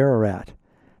Mount Ararat.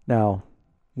 Now,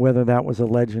 whether that was a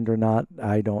legend or not,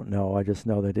 I don't know. I just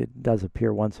know that it does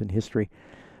appear once in history.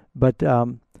 But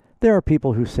there are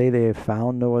people who say they have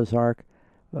found Noah's Ark.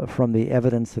 From the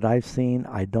evidence that I've seen,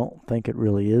 I don't think it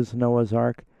really is Noah's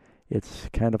Ark. It's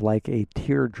kind of like a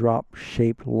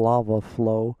teardrop-shaped lava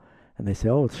flow. And they say,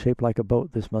 oh, it's shaped like a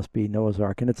boat. This must be Noah's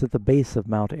Ark. And it's at the base of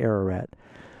Mount Ararat.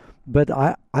 But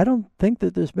I don't think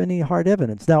that there's been any hard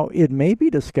evidence. Now, it may be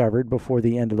discovered before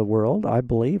the end of the world. I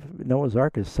believe Noah's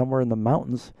Ark is somewhere in the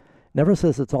mountains. It never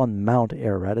says it's on Mount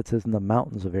Ararat. It says in the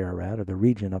mountains of Ararat, or the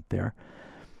region up there.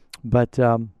 But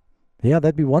yeah,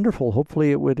 that'd be wonderful. Hopefully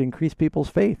it would increase people's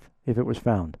faith if it was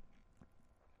found.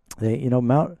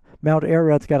 Mount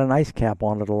Ararat's got an ice cap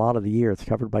on it a lot of the year. It's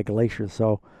covered by glaciers,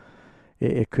 so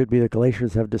it could be the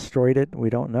glaciers have destroyed it.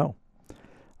 We don't know.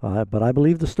 But I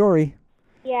believe the story.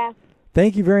 Yeah.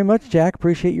 Thank you very much, Jack.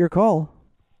 Appreciate your call.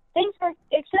 Thanks for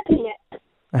accepting it.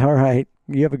 All right.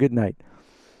 You have a good night.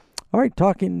 All right,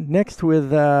 talking next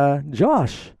with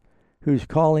Josh, who's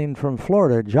calling from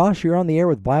Florida. Josh, you're on the air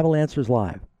with Bible Answers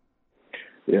Live.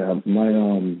 Yeah, my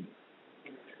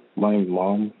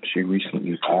mom, she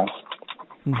recently passed,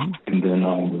 and then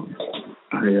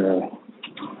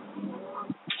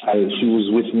she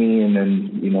was with me, and then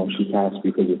she passed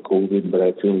because of COVID. But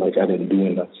I feel like I didn't do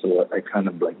enough, so I kind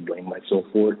of blame myself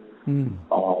for it.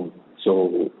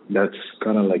 So that's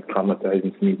kind of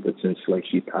traumatizing for me. But since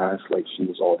she passed, she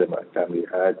was all that my family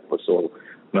had. But so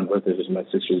my brothers and my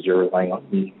sisters are relying on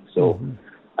me. So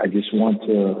I just want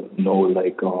to know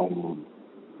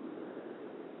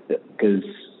because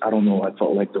I don't know, I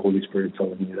felt like the Holy Spirit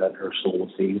telling me that her soul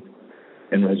was saved,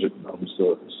 and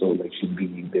so she'd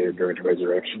be there during the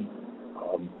resurrection.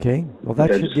 Okay, well that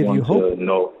should give you hope. I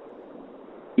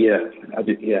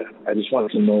just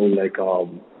wanted to know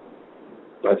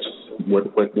that's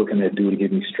what can I do to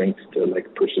give me strength to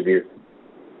persevere.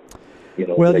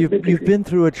 Well, you've been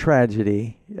through a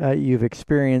tragedy. You've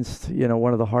experienced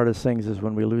one of the hardest things is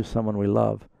when we lose someone we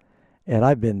love. And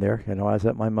I've been there. I was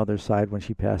at my mother's side when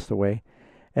she passed away.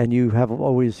 And you have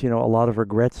always, a lot of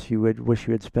regrets. You would wish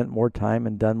you had spent more time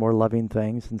and done more loving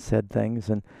things and said things.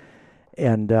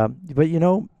 But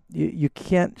you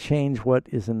can't change what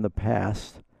is in the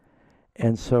past.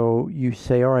 And so you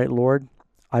say, all right, Lord,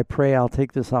 I pray I'll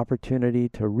take this opportunity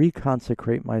to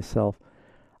reconsecrate myself.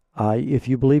 If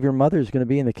you believe your mother is going to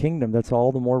be in the kingdom, that's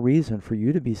all the more reason for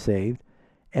you to be saved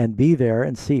and be there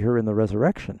and see her in the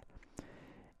resurrection.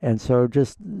 And so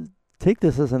just take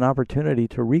this as an opportunity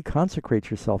to reconsecrate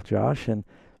yourself, Josh, and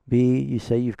you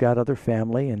say you've got other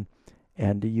family,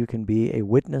 and you can be a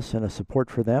witness and a support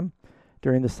for them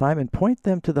during this time, and point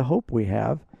them to the hope we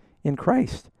have in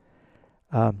Christ.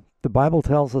 The Bible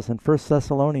tells us in 1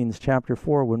 Thessalonians chapter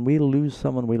 4, when we lose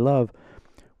someone we love,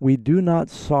 we do not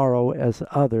sorrow as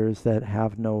others that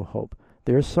have no hope.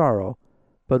 There's sorrow,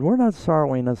 but we're not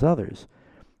sorrowing as others.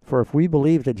 For if we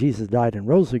believe that Jesus died and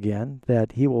rose again,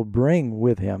 that he will bring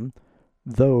with him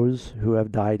those who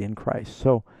have died in Christ.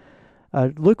 So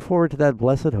look forward to that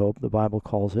blessed hope, the Bible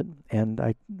calls it, and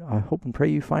I hope and pray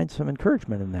you find some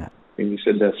encouragement in that. And you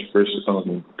said that's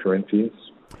 1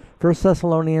 Corinthians? 1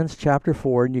 Thessalonians chapter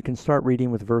 4, and you can start reading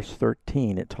with verse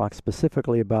 13. It talks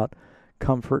specifically about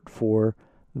comfort for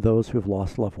those who have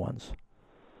lost loved ones.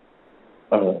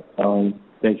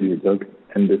 Thank you, Doug.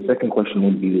 And the second question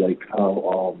would be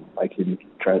how I can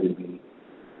try to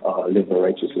live a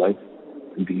righteous life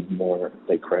and be more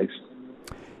like Christ.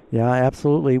 Yeah,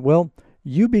 absolutely. Well,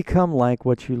 you become like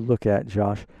what you look at,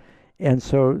 Josh. And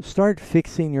so start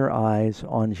fixing your eyes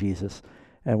on Jesus.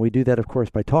 And we do that, of course,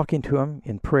 by talking to him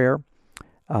in prayer.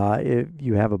 If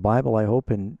you have a Bible, I hope,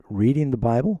 and reading the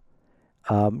Bible.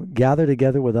 Gather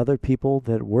together with other people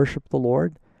that worship the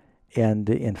Lord and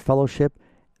in fellowship.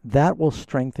 That will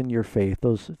strengthen your faith.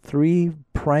 Those three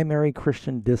primary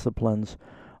Christian disciplines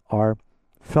are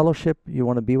fellowship. You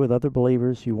want to be with other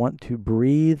believers. You want to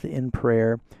breathe in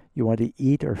prayer. You want to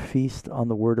eat or feast on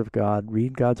the Word of God.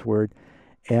 Read God's Word.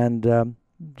 And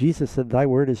Jesus said, thy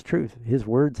word is truth. His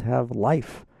words have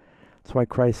life. That's why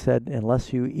Christ said,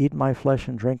 unless you eat my flesh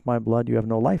and drink my blood, you have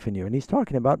no life in you. And he's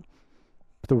talking about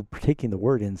taking the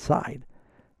word inside,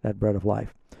 that bread of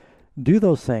life. Do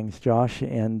those things, Josh,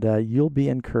 and you'll be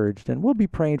encouraged. And we'll be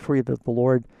praying for you that the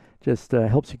Lord just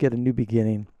helps you get a new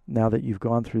beginning now that you've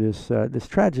gone through this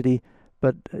tragedy,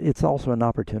 but it's also an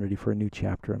opportunity for a new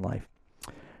chapter in life.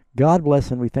 God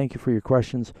bless, and we thank you for your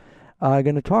questions. I'm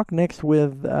going to talk next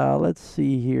with, let's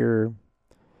see here,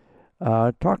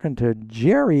 talking to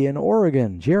Jerry in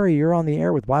Oregon. Jerry, you're on the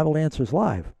air with Bible Answers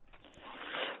Live.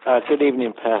 Good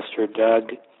evening, Pastor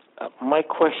Doug. My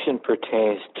question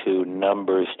pertains to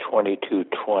Numbers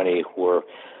 22:20, where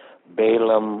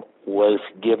Balaam was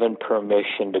given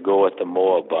permission to go with the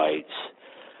Moabites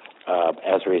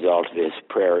as a result of his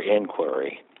prayer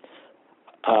inquiry.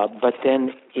 But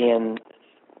then in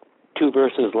 2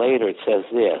 verses later it says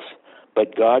this,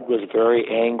 but God was very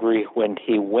angry when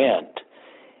he went,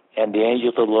 and the angel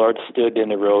of the Lord stood in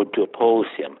the road to oppose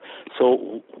him.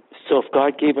 So if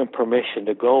God gave him permission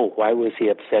to go, why was he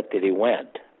upset that he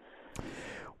went?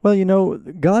 Well, you know,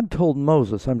 God told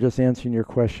Moses, I'm just answering your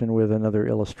question with another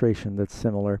illustration that's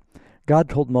similar. God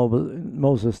told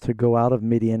Moses to go out of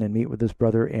Midian and meet with his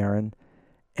brother Aaron.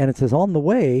 And it says, on the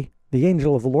way, the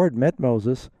angel of the Lord met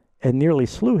Moses and nearly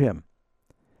slew him.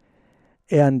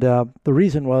 And the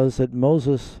reason was that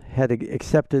Moses had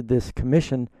accepted this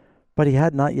commission, but he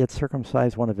had not yet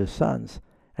circumcised one of his sons.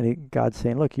 And God's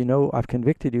saying, look, you know, I've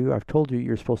convicted you. I've told you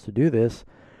you're supposed to do this,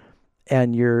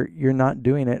 and you're not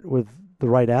doing it with the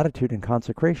right attitude and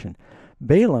consecration.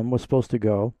 Balaam was supposed to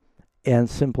go and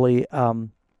simply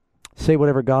say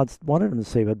whatever God wanted him to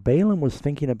say, but Balaam was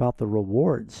thinking about the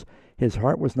rewards. His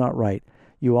heart was not right.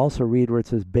 You also read where it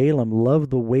says Balaam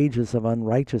loved the wages of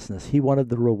unrighteousness. He wanted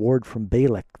the reward from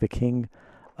Balak, the king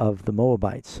of the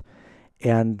Moabites.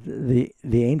 And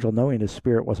the angel, knowing his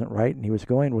spirit wasn't right and he was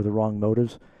going with the wrong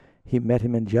motives, he met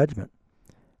him in judgment.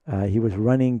 He was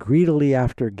running greedily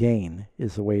after gain,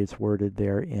 is the way it's worded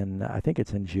there in, I think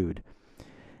it's in Jude.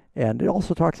 And it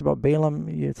also talks about Balaam.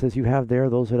 It says you have there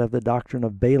those that have the doctrine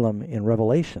of Balaam in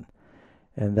Revelation.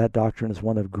 And that doctrine is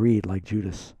one of greed, like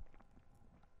Judas.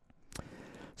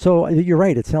 So you're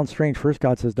right. It sounds strange. First,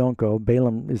 God says, don't go.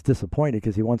 Balaam is disappointed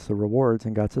because he wants the rewards.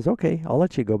 And God says, okay, I'll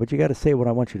let you go, but you got to say what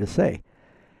I want you to say.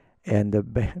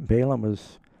 And Balaam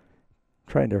was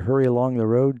trying to hurry along the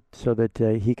road so that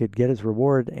he could get his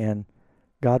reward. And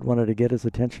God wanted to get his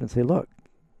attention and say, look,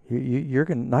 you're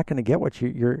not going to get what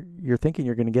you're thinking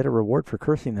you're going to get a reward for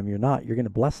cursing them. You're not. You're going to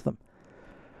bless them.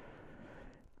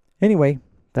 Anyway,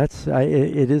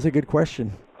 it is a good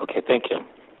question. Okay, thank you.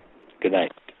 Good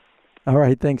night. All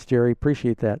right, thanks, Jerry.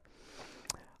 Appreciate that.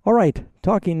 All right,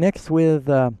 talking next with,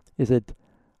 let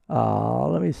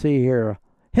me see here,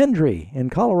 Hendry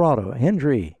in Colorado.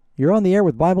 Hendry, you're on the air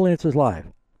with Bible Answers Live.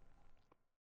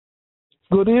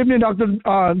 Good evening,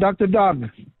 Dr. Doug.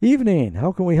 Evening.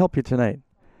 How can we help you tonight?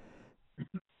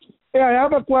 Yeah, I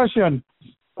have a question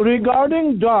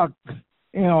regarding duck.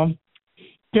 You know,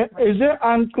 is it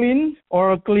unclean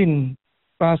or clean,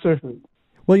 Pastor?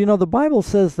 Well, you know, the Bible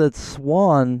says that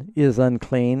swan is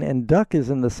unclean and duck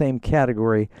is in the same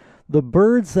category. The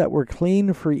birds that were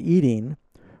clean for eating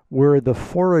were the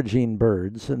foraging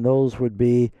birds, and those would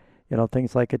be, you know,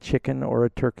 things like a chicken or a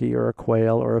turkey or a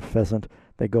quail or a pheasant.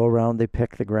 They go around, they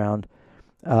peck the ground.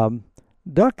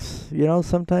 Ducks, you know,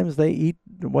 sometimes they eat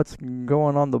what's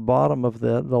going on the bottom of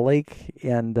the lake,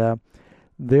 and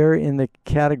they're in the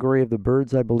category of the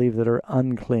birds, I believe, that are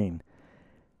unclean.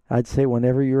 I'd say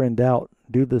whenever you're in doubt,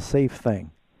 do the safe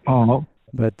thing. Oh.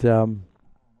 But,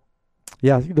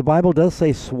 yeah, the Bible does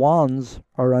say swans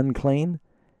are unclean,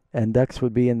 and ducks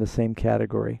would be in the same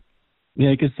category.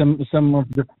 Yeah, because some of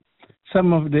the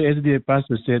SDA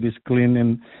pastors said it's clean,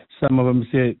 and some of them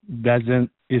say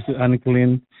is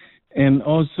unclean. And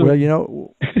also, well, you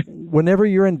know, whenever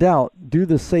you're in doubt, do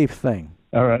the safe thing.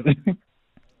 All right.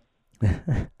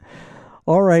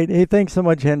 All right. Hey, thanks so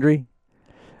much, Hendry.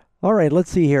 All right, let's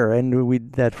see here. And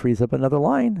that frees up another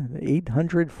line,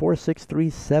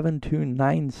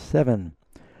 800-463-7297.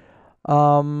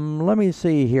 Let me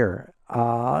see here.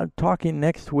 Talking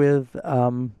next with,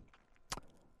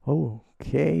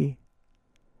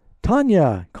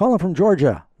 Tanya, calling from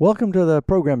Georgia. Welcome to the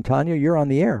program, Tanya. You're on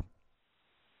the air.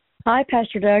 Hi,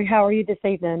 Pastor Doug. How are you this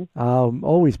evening?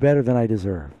 Always better than I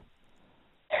deserve.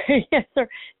 Yes, sir.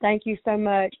 Thank you so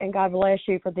much, and God bless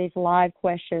you for these live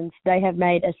questions. They have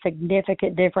made a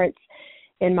significant difference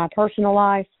in my personal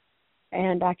life,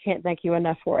 and I can't thank you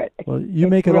enough for it. Well, you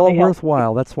make it really all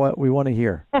worthwhile. That's what we want to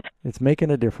hear. It's making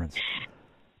a difference.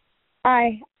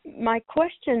 My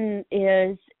question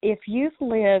is, if you've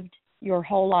lived your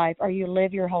whole life, or you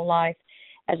live your whole life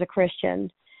as a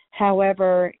Christian,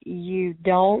 however, you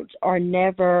don't or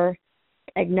never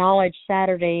acknowledge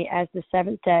Saturday as the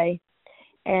seventh day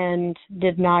and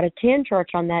did not attend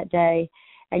church on that day,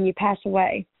 and you pass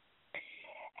away,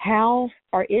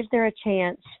 is there a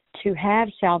chance to have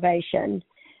salvation,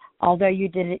 although you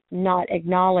did not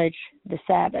acknowledge the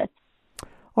Sabbath?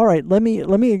 All right, let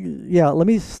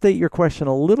me state your question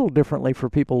a little differently for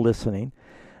people listening.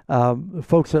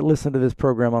 Folks that listen to this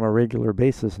program on a regular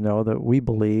basis know that we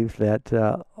believe that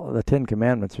the Ten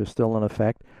Commandments are still in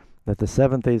effect, that the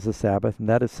seventh day is the Sabbath, and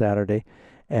that is Saturday,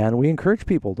 and we encourage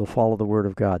people to follow the Word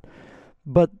of God.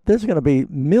 But there's going to be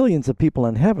millions of people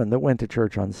in heaven that went to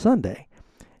church on Sunday.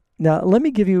 Now,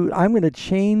 I'm going to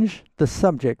change the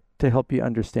subject to help you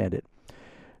understand it.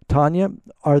 Tanya,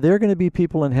 are there going to be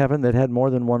people in heaven that had more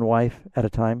than one wife at a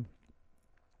time?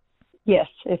 Yes,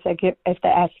 if they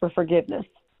ask for forgiveness.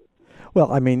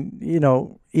 Well, I mean,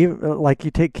 even, like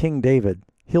you take King David,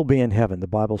 he'll be in heaven. The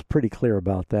Bible's pretty clear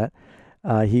about that.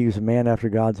 He was a man after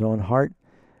God's own heart.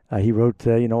 He wrote,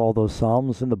 all those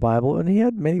Psalms in the Bible, and he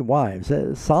had many wives.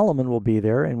 Solomon will be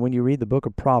there, and when you read the book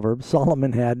of Proverbs,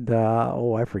 Solomon had,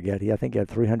 I forget, I think he had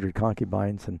 300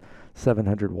 concubines and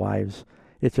 700 wives.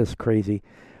 It's just crazy.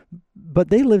 But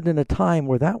they lived in a time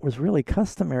where that was really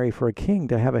customary for a king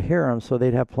to have a harem so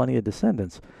they'd have plenty of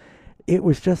descendants. It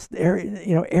was just,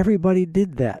 everybody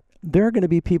did that. There are going to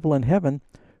be people in heaven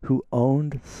who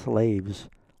owned slaves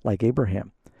like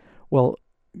Abraham. Well,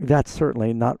 that's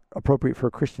certainly not appropriate for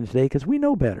a Christian today because we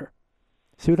know better.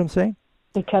 See what I'm saying?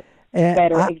 Because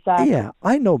better, exactly. Yeah,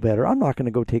 I know better. I'm not going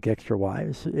to go take extra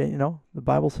wives. The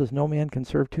Bible says no man can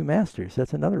serve two masters.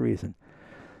 That's another reason.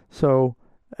 So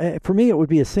for me, it would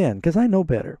be a sin because I know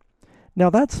better. Now,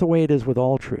 that's the way it is with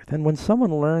all truth. And when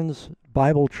someone learns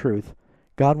Bible truth,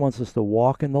 God wants us to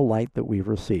walk in the light that we've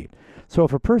received. So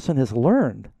if a person has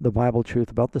learned the Bible truth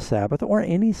about the Sabbath or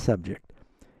any subject,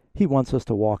 he wants us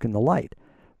to walk in the light.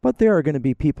 But there are going to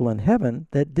be people in heaven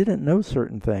that didn't know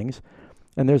certain things.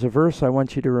 And there's a verse I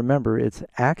want you to remember. It's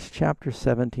Acts chapter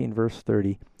 17, verse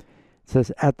 30. It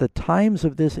says, at the times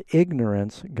of this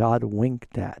ignorance, God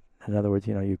winked at. In other words,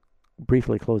 you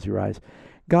briefly close your eyes.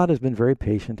 God has been very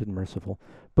patient and merciful.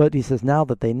 But he says, now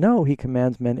that they know, he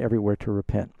commands men everywhere to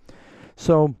repent.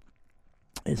 So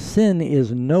sin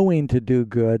is knowing to do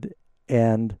good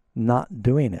and not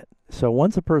doing it. So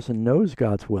once a person knows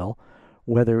God's will,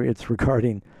 whether it's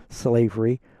regarding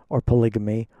slavery or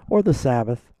polygamy or the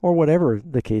Sabbath or whatever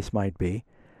the case might be,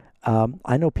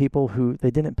 I know people who they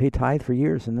didn't pay tithe for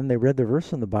years, and then they read the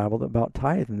verse in the Bible about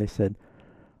tithe, and they said,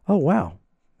 oh, wow,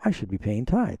 I should be paying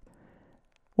tithe.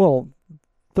 Well,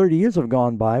 30 years have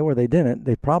gone by where they didn't.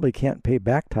 They probably can't pay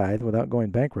back tithe without going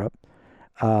bankrupt.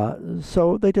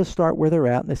 So they just start where they're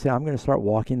at, and they say, I'm going to start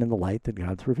walking in the light that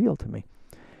God's revealed to me.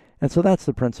 And so that's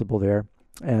the principle there,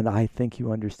 and I think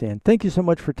you understand. Thank you so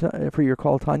much for your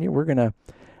call, Tanya. We're going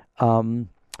to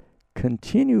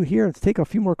continue here. Let's take a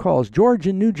few more calls. George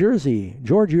in New Jersey.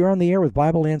 George, you're on the air with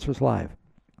Bible Answers Live.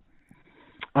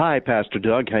 Hi, Pastor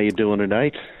Doug. How you doing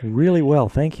tonight? Really well,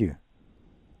 thank you.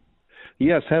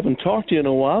 Yes, haven't talked to you in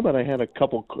a while, but I had a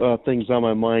couple things on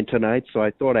my mind tonight, so I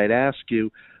thought I'd ask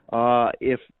you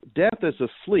if death is a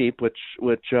sleep, which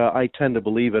I tend to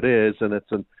believe it is, and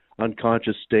it's an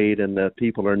unconscious state and that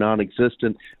people are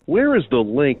non-existent, where is the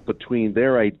link between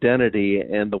their identity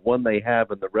and the one they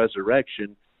have in the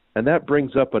resurrection? And that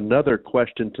brings up another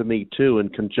question to me, too, in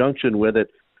conjunction with it.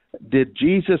 Did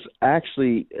Jesus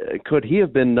actually, could he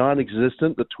have been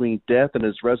non-existent between death and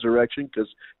his resurrection? Because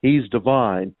he's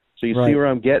divine. So you see where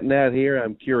I'm getting at here?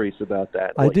 I'm curious about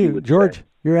that. I do. George,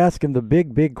 you're asking the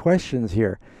big questions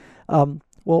here.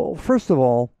 Well, first of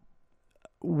all,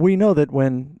 we know that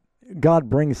when God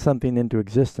brings something into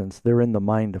existence, they're in the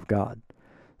mind of God.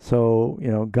 So,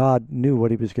 God knew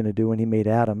what he was going to do when he made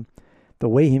Adam. The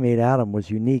way he made Adam was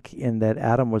unique in that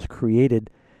Adam was created.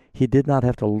 He did not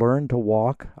have to learn to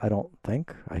walk, I don't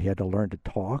think. He had to learn to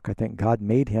talk. I think God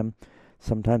made him.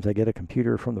 Sometimes I get a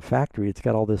computer from the factory. It's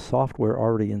got all this software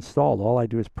already installed. All I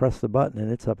do is press the button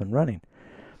and it's up and running.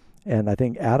 And I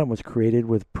think Adam was created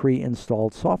with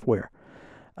pre-installed software.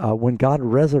 When God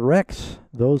resurrects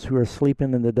those who are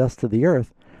sleeping in the dust of the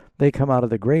earth, they come out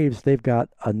of the graves. They've got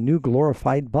a new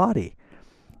glorified body.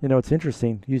 It's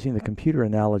interesting, using the computer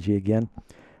analogy again.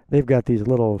 They've got these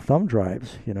little thumb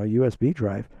drives, USB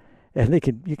drive, and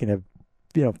you can have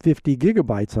 50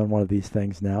 gigabytes on one of these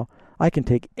things now. I can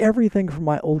take everything from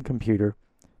my old computer,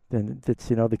 then it's,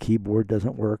 the keyboard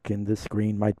doesn't work and the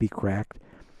screen might be cracked.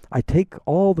 I take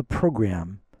all the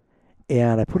program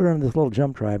and I put it on this little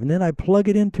jump drive, and then I plug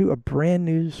it into a brand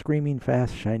new, screaming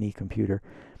fast, shiny computer,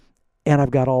 and I've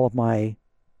got all of my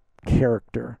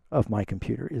character of my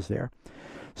computer is there.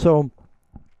 So,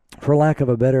 for lack of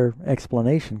a better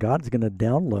explanation, God's going to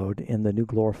download in the new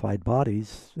glorified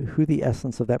bodies who the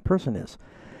essence of that person is.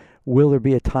 Will there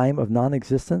be a time of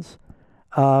non-existence?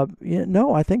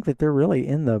 No, I think that they're really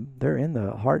in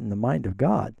the heart and the mind of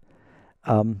God.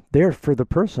 There for the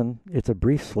person, it's a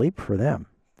brief sleep for them.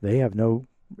 They have no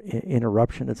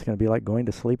interruption. It's going to be like going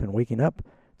to sleep and waking up.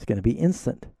 It's going to be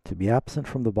instant. To be absent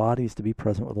from the body is to be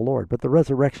present with the Lord. But the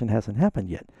resurrection hasn't happened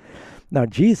yet. Now,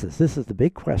 Jesus, this is the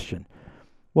big question.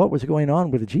 What was going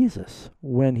on with Jesus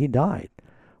when he died?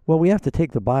 Well, we have to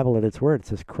take the Bible at its word. It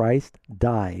says Christ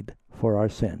died for our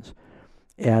sins.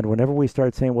 And whenever we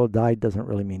start saying, well, died doesn't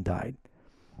really mean died.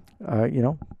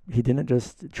 He didn't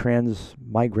just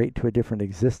transmigrate to a different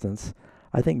existence.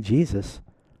 I think Jesus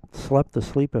slept the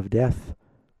sleep of death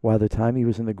while the time he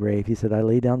was in the grave. He said, I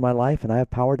lay down my life and I have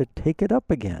power to take it up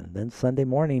again. Then Sunday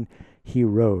morning, he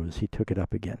rose. He took it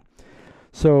up again.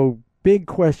 So, big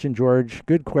question, George.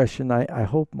 Good question. I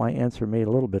hope my answer made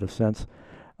a little bit of sense.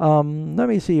 Let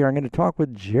me see here. I'm going to talk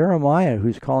with Jeremiah,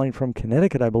 who's calling from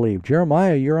Connecticut, I believe.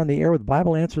 Jeremiah, you're on the air with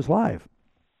Bible Answers Live.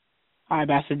 Hi,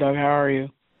 Pastor Doug. How are you?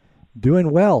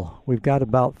 Doing well. We've got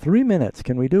about 3 minutes.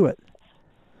 Can we do it?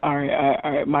 All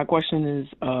right. My question is,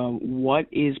 what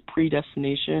is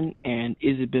predestination, and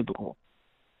is it biblical?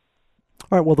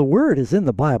 All right. Well, the word is in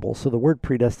the Bible, so the word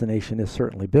predestination is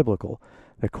certainly biblical.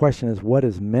 The question is, what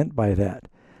is meant by that?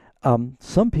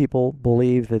 Some people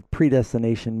believe that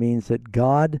predestination means that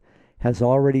God has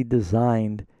already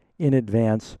designed in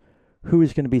advance who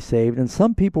is going to be saved. And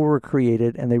some people were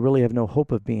created and they really have no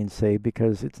hope of being saved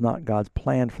because it's not God's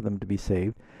plan for them to be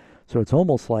saved. So it's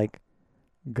almost like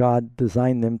God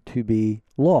designed them to be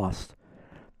lost.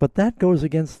 But that goes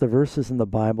against the verses in the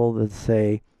Bible that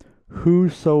say,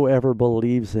 whosoever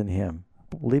believes in him,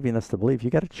 leaving us to believe.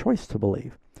 You got a choice to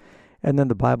believe. And then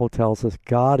the Bible tells us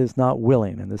God is not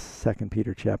willing, and this is 2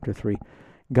 Peter chapter 3,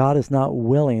 God is not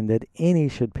willing that any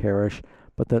should perish,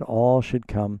 but that all should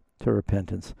come to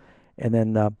repentance. And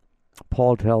then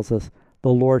Paul tells us, the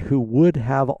Lord who would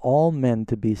have all men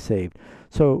to be saved.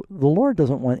 So the Lord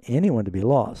doesn't want anyone to be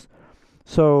lost.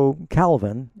 So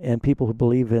Calvin and people who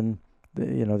believe in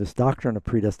this doctrine of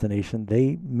predestination,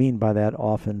 they mean by that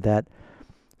often that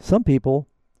some people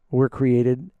were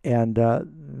created and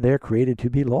they're created to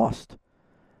be lost.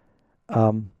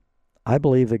 I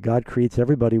believe that God creates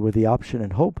everybody with the option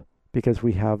and hope because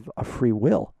we have a free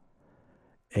will.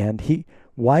 And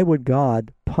why would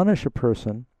God punish a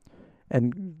person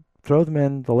and throw them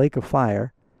in the lake of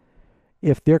fire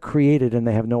if they're created and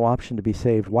they have no option to be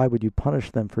saved? Why would you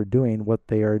punish them for doing what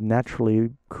they are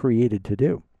naturally created to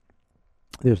do?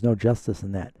 There's no justice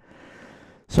in that.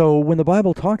 So when the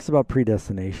Bible talks about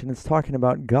predestination, it's talking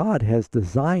about God has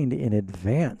designed in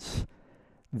advance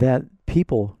that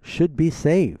people should be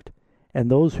saved.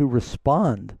 And those who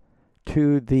respond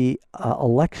to the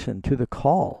election, to the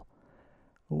call,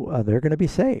 they're going to be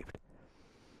saved.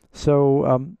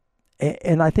 So,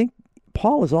 and I think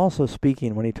Paul is also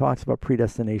speaking when he talks about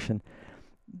predestination.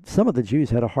 Some of the Jews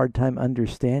had a hard time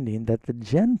understanding that the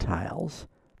Gentiles,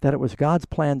 that it was God's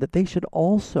plan that they should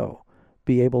also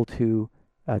be able to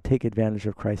take advantage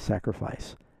of Christ's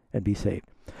sacrifice and be saved.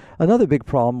 Another big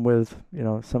problem with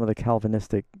some of the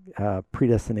Calvinistic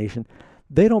predestination,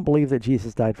 they don't believe that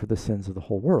Jesus died for the sins of the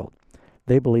whole world.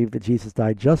 They believe that Jesus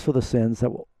died just for the sins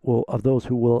that will of those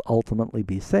who will ultimately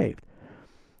be saved.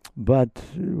 But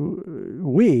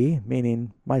we,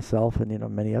 meaning myself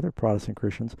and many other Protestant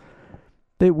Christians,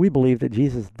 we believe that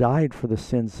Jesus died for the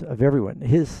sins of everyone.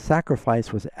 His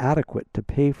sacrifice was adequate to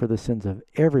pay for the sins of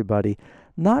everybody,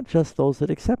 not just those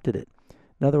that accepted it.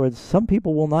 In other words, some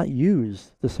people will not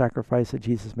use the sacrifice that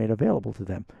Jesus made available to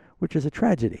them, which is a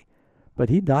tragedy. But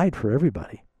he died for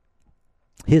everybody.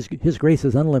 His grace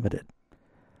is unlimited.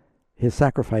 His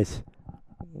sacrifice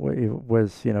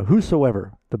was,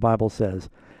 whosoever, the Bible says,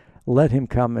 let him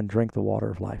come and drink the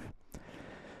water of life.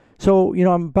 So,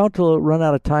 I'm about to run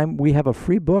out of time. We have a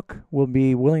free book we'll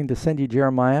be willing to send you,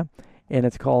 Jeremiah, and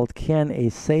it's called Can a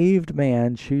Saved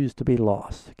Man Choose to Be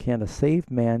Lost? Can a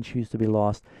Saved Man Choose to Be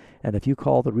Lost? And if you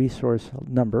call the resource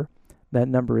number, that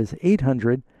number is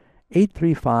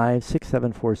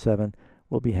 800-835-6747.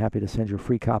 We'll be happy to send you a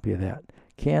free copy of that.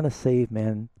 Can a Saved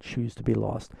Man Choose to Be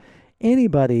Lost?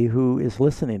 Anybody who is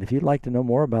listening, if you'd like to know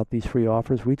more about these free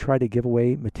offers, we try to give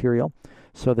away material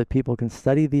so that people can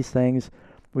study these things.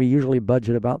 We usually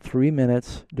budget about 3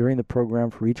 minutes during the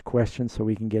program for each question so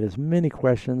we can get as many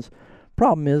questions.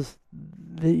 Problem is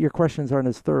that your questions aren't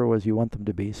as thorough as you want them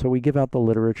to be, so we give out the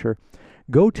literature.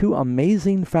 Go to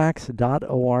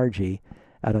amazingfacts.org.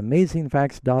 At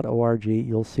amazingfacts.org,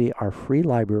 you'll see our free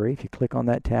library. If you click on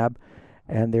that tab,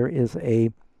 and there is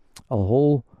a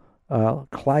whole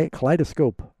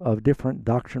kaleidoscope of different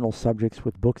doctrinal subjects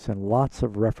with books and lots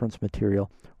of reference material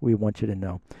we want you to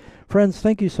know. Friends,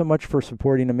 thank you so much for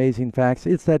supporting Amazing Facts.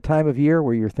 It's that time of year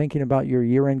where you're thinking about your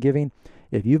year-end giving.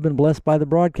 If you've been blessed by the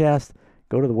broadcast,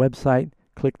 go to the website,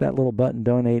 click that little button,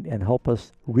 donate, and help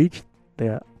us reach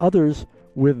the others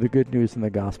with the good news in the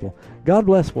gospel. God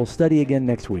bless. We'll study again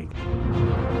next week.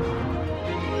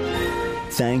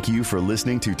 Thank you for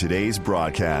listening to today's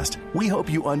broadcast. We hope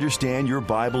you understand your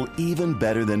Bible even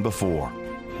better than before.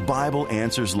 Bible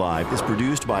Answers Live is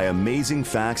produced by Amazing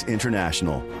Facts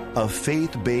International, a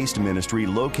faith-based ministry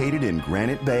located in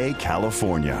Granite Bay,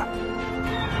 California.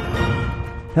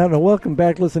 And welcome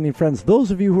back, listening friends. Those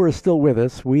of you who are still with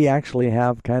us, we actually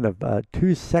have kind of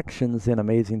two sections in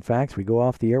Amazing Facts. We go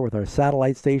off the air with our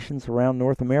satellite stations around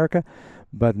North America,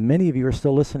 but many of you are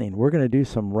still listening. We're going to do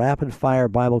some rapid-fire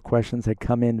Bible questions that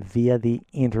come in via the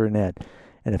Internet.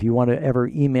 And if you want to ever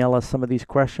email us some of these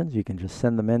questions, you can just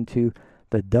send them into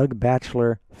the Doug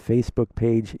Batchelor Facebook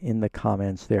page in the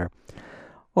comments there.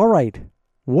 All right.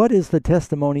 What is the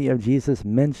testimony of Jesus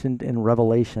mentioned in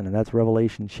Revelation? And that's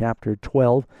Revelation chapter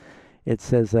 12. It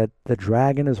says that the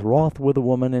dragon is wroth with the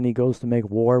woman, and he goes to make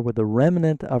war with the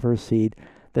remnant of her seed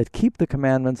that keep the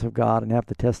commandments of God and have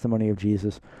the testimony of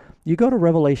Jesus. You go to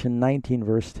Revelation 19,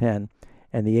 verse 10,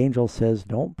 and the angel says,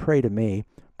 don't pray to me,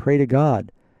 pray to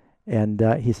God. And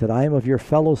he said, I am of your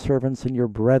fellow servants and your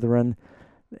brethren,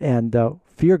 and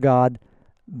fear God,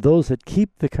 those that keep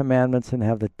the commandments and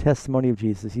have the testimony of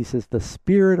Jesus. He says the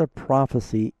spirit of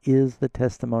prophecy is the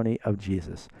testimony of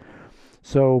Jesus.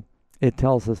 So it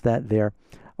tells us that there.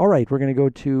 All right, we're going to go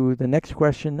to the next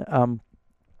question.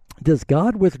 Does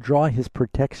God withdraw his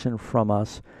protection from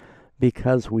us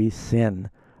because we sin?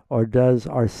 Or does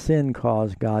our sin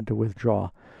cause God to withdraw?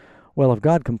 Well, if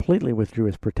God completely withdrew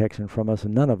his protection from us,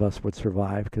 none of us would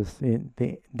survive, because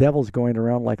the devil's going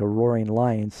around like a roaring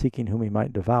lion seeking whom he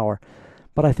might devour.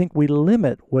 But I think we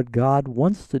limit what God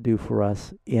wants to do for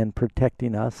us in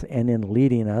protecting us and in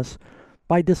leading us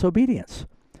by disobedience.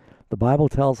 The Bible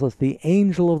tells us the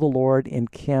angel of the Lord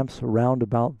encamps round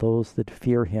about those that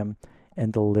fear him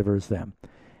and delivers them.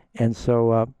 And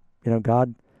so,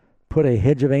 God put a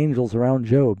hedge of angels around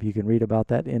Job. You can read about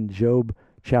that in Job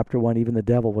chapter 1. Even the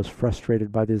devil was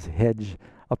frustrated by this hedge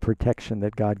of protection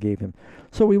that God gave him.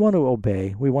 So we want to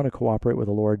obey. We want to cooperate with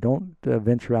the Lord. Don't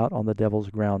venture out on the devil's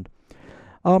ground.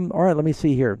 All right, let me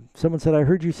see here. Someone said, I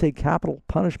heard you say capital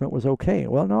punishment was okay.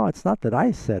 Well, no, it's not that I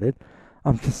said it.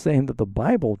 I'm just saying that the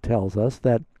Bible tells us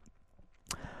that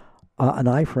an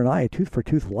eye for an eye, a tooth for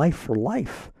tooth, life for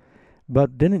life.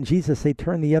 But didn't Jesus say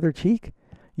turn the other cheek?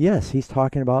 Yes, he's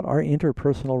talking about our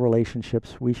interpersonal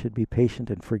relationships. We should be patient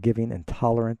and forgiving and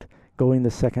tolerant, going the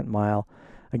second mile,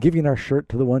 and giving our shirt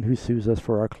to the one who sues us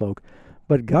for our cloak.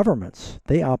 But governments,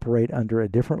 they operate under a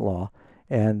different law.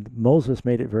 And Moses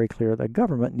made it very clear that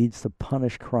government needs to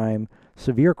punish crime,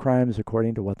 severe crimes,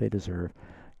 according to what they deserve.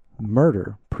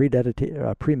 Murder,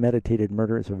 premeditated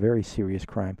murder, is a very serious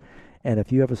crime. And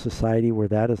if you have a society where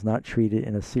that is not treated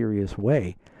in a serious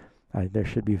way, there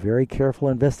should be very careful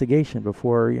investigation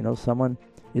before someone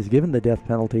is given the death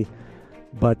penalty.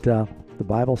 But the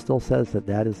Bible still says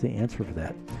that is the answer for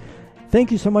that.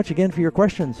 Thank you so much again for your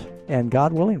questions. And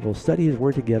God willing, we'll study his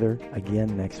word together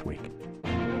again next week.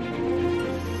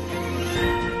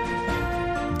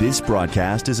 This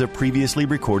broadcast is a previously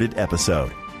recorded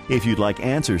episode. If you'd like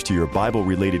answers to your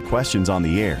Bible-related questions on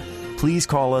the air, please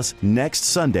call us next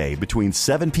Sunday between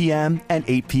 7 p.m. and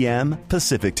 8 p.m.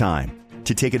 Pacific Time.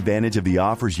 To take advantage of the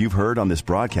offers you've heard on this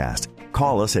broadcast,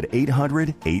 call us at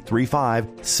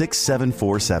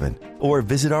 800-835-6747 or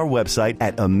visit our website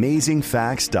at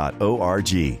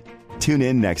amazingfacts.org. Tune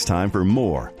in next time for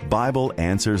more Bible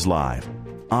Answers Live.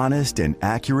 Honest and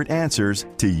accurate answers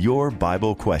to your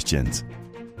Bible questions.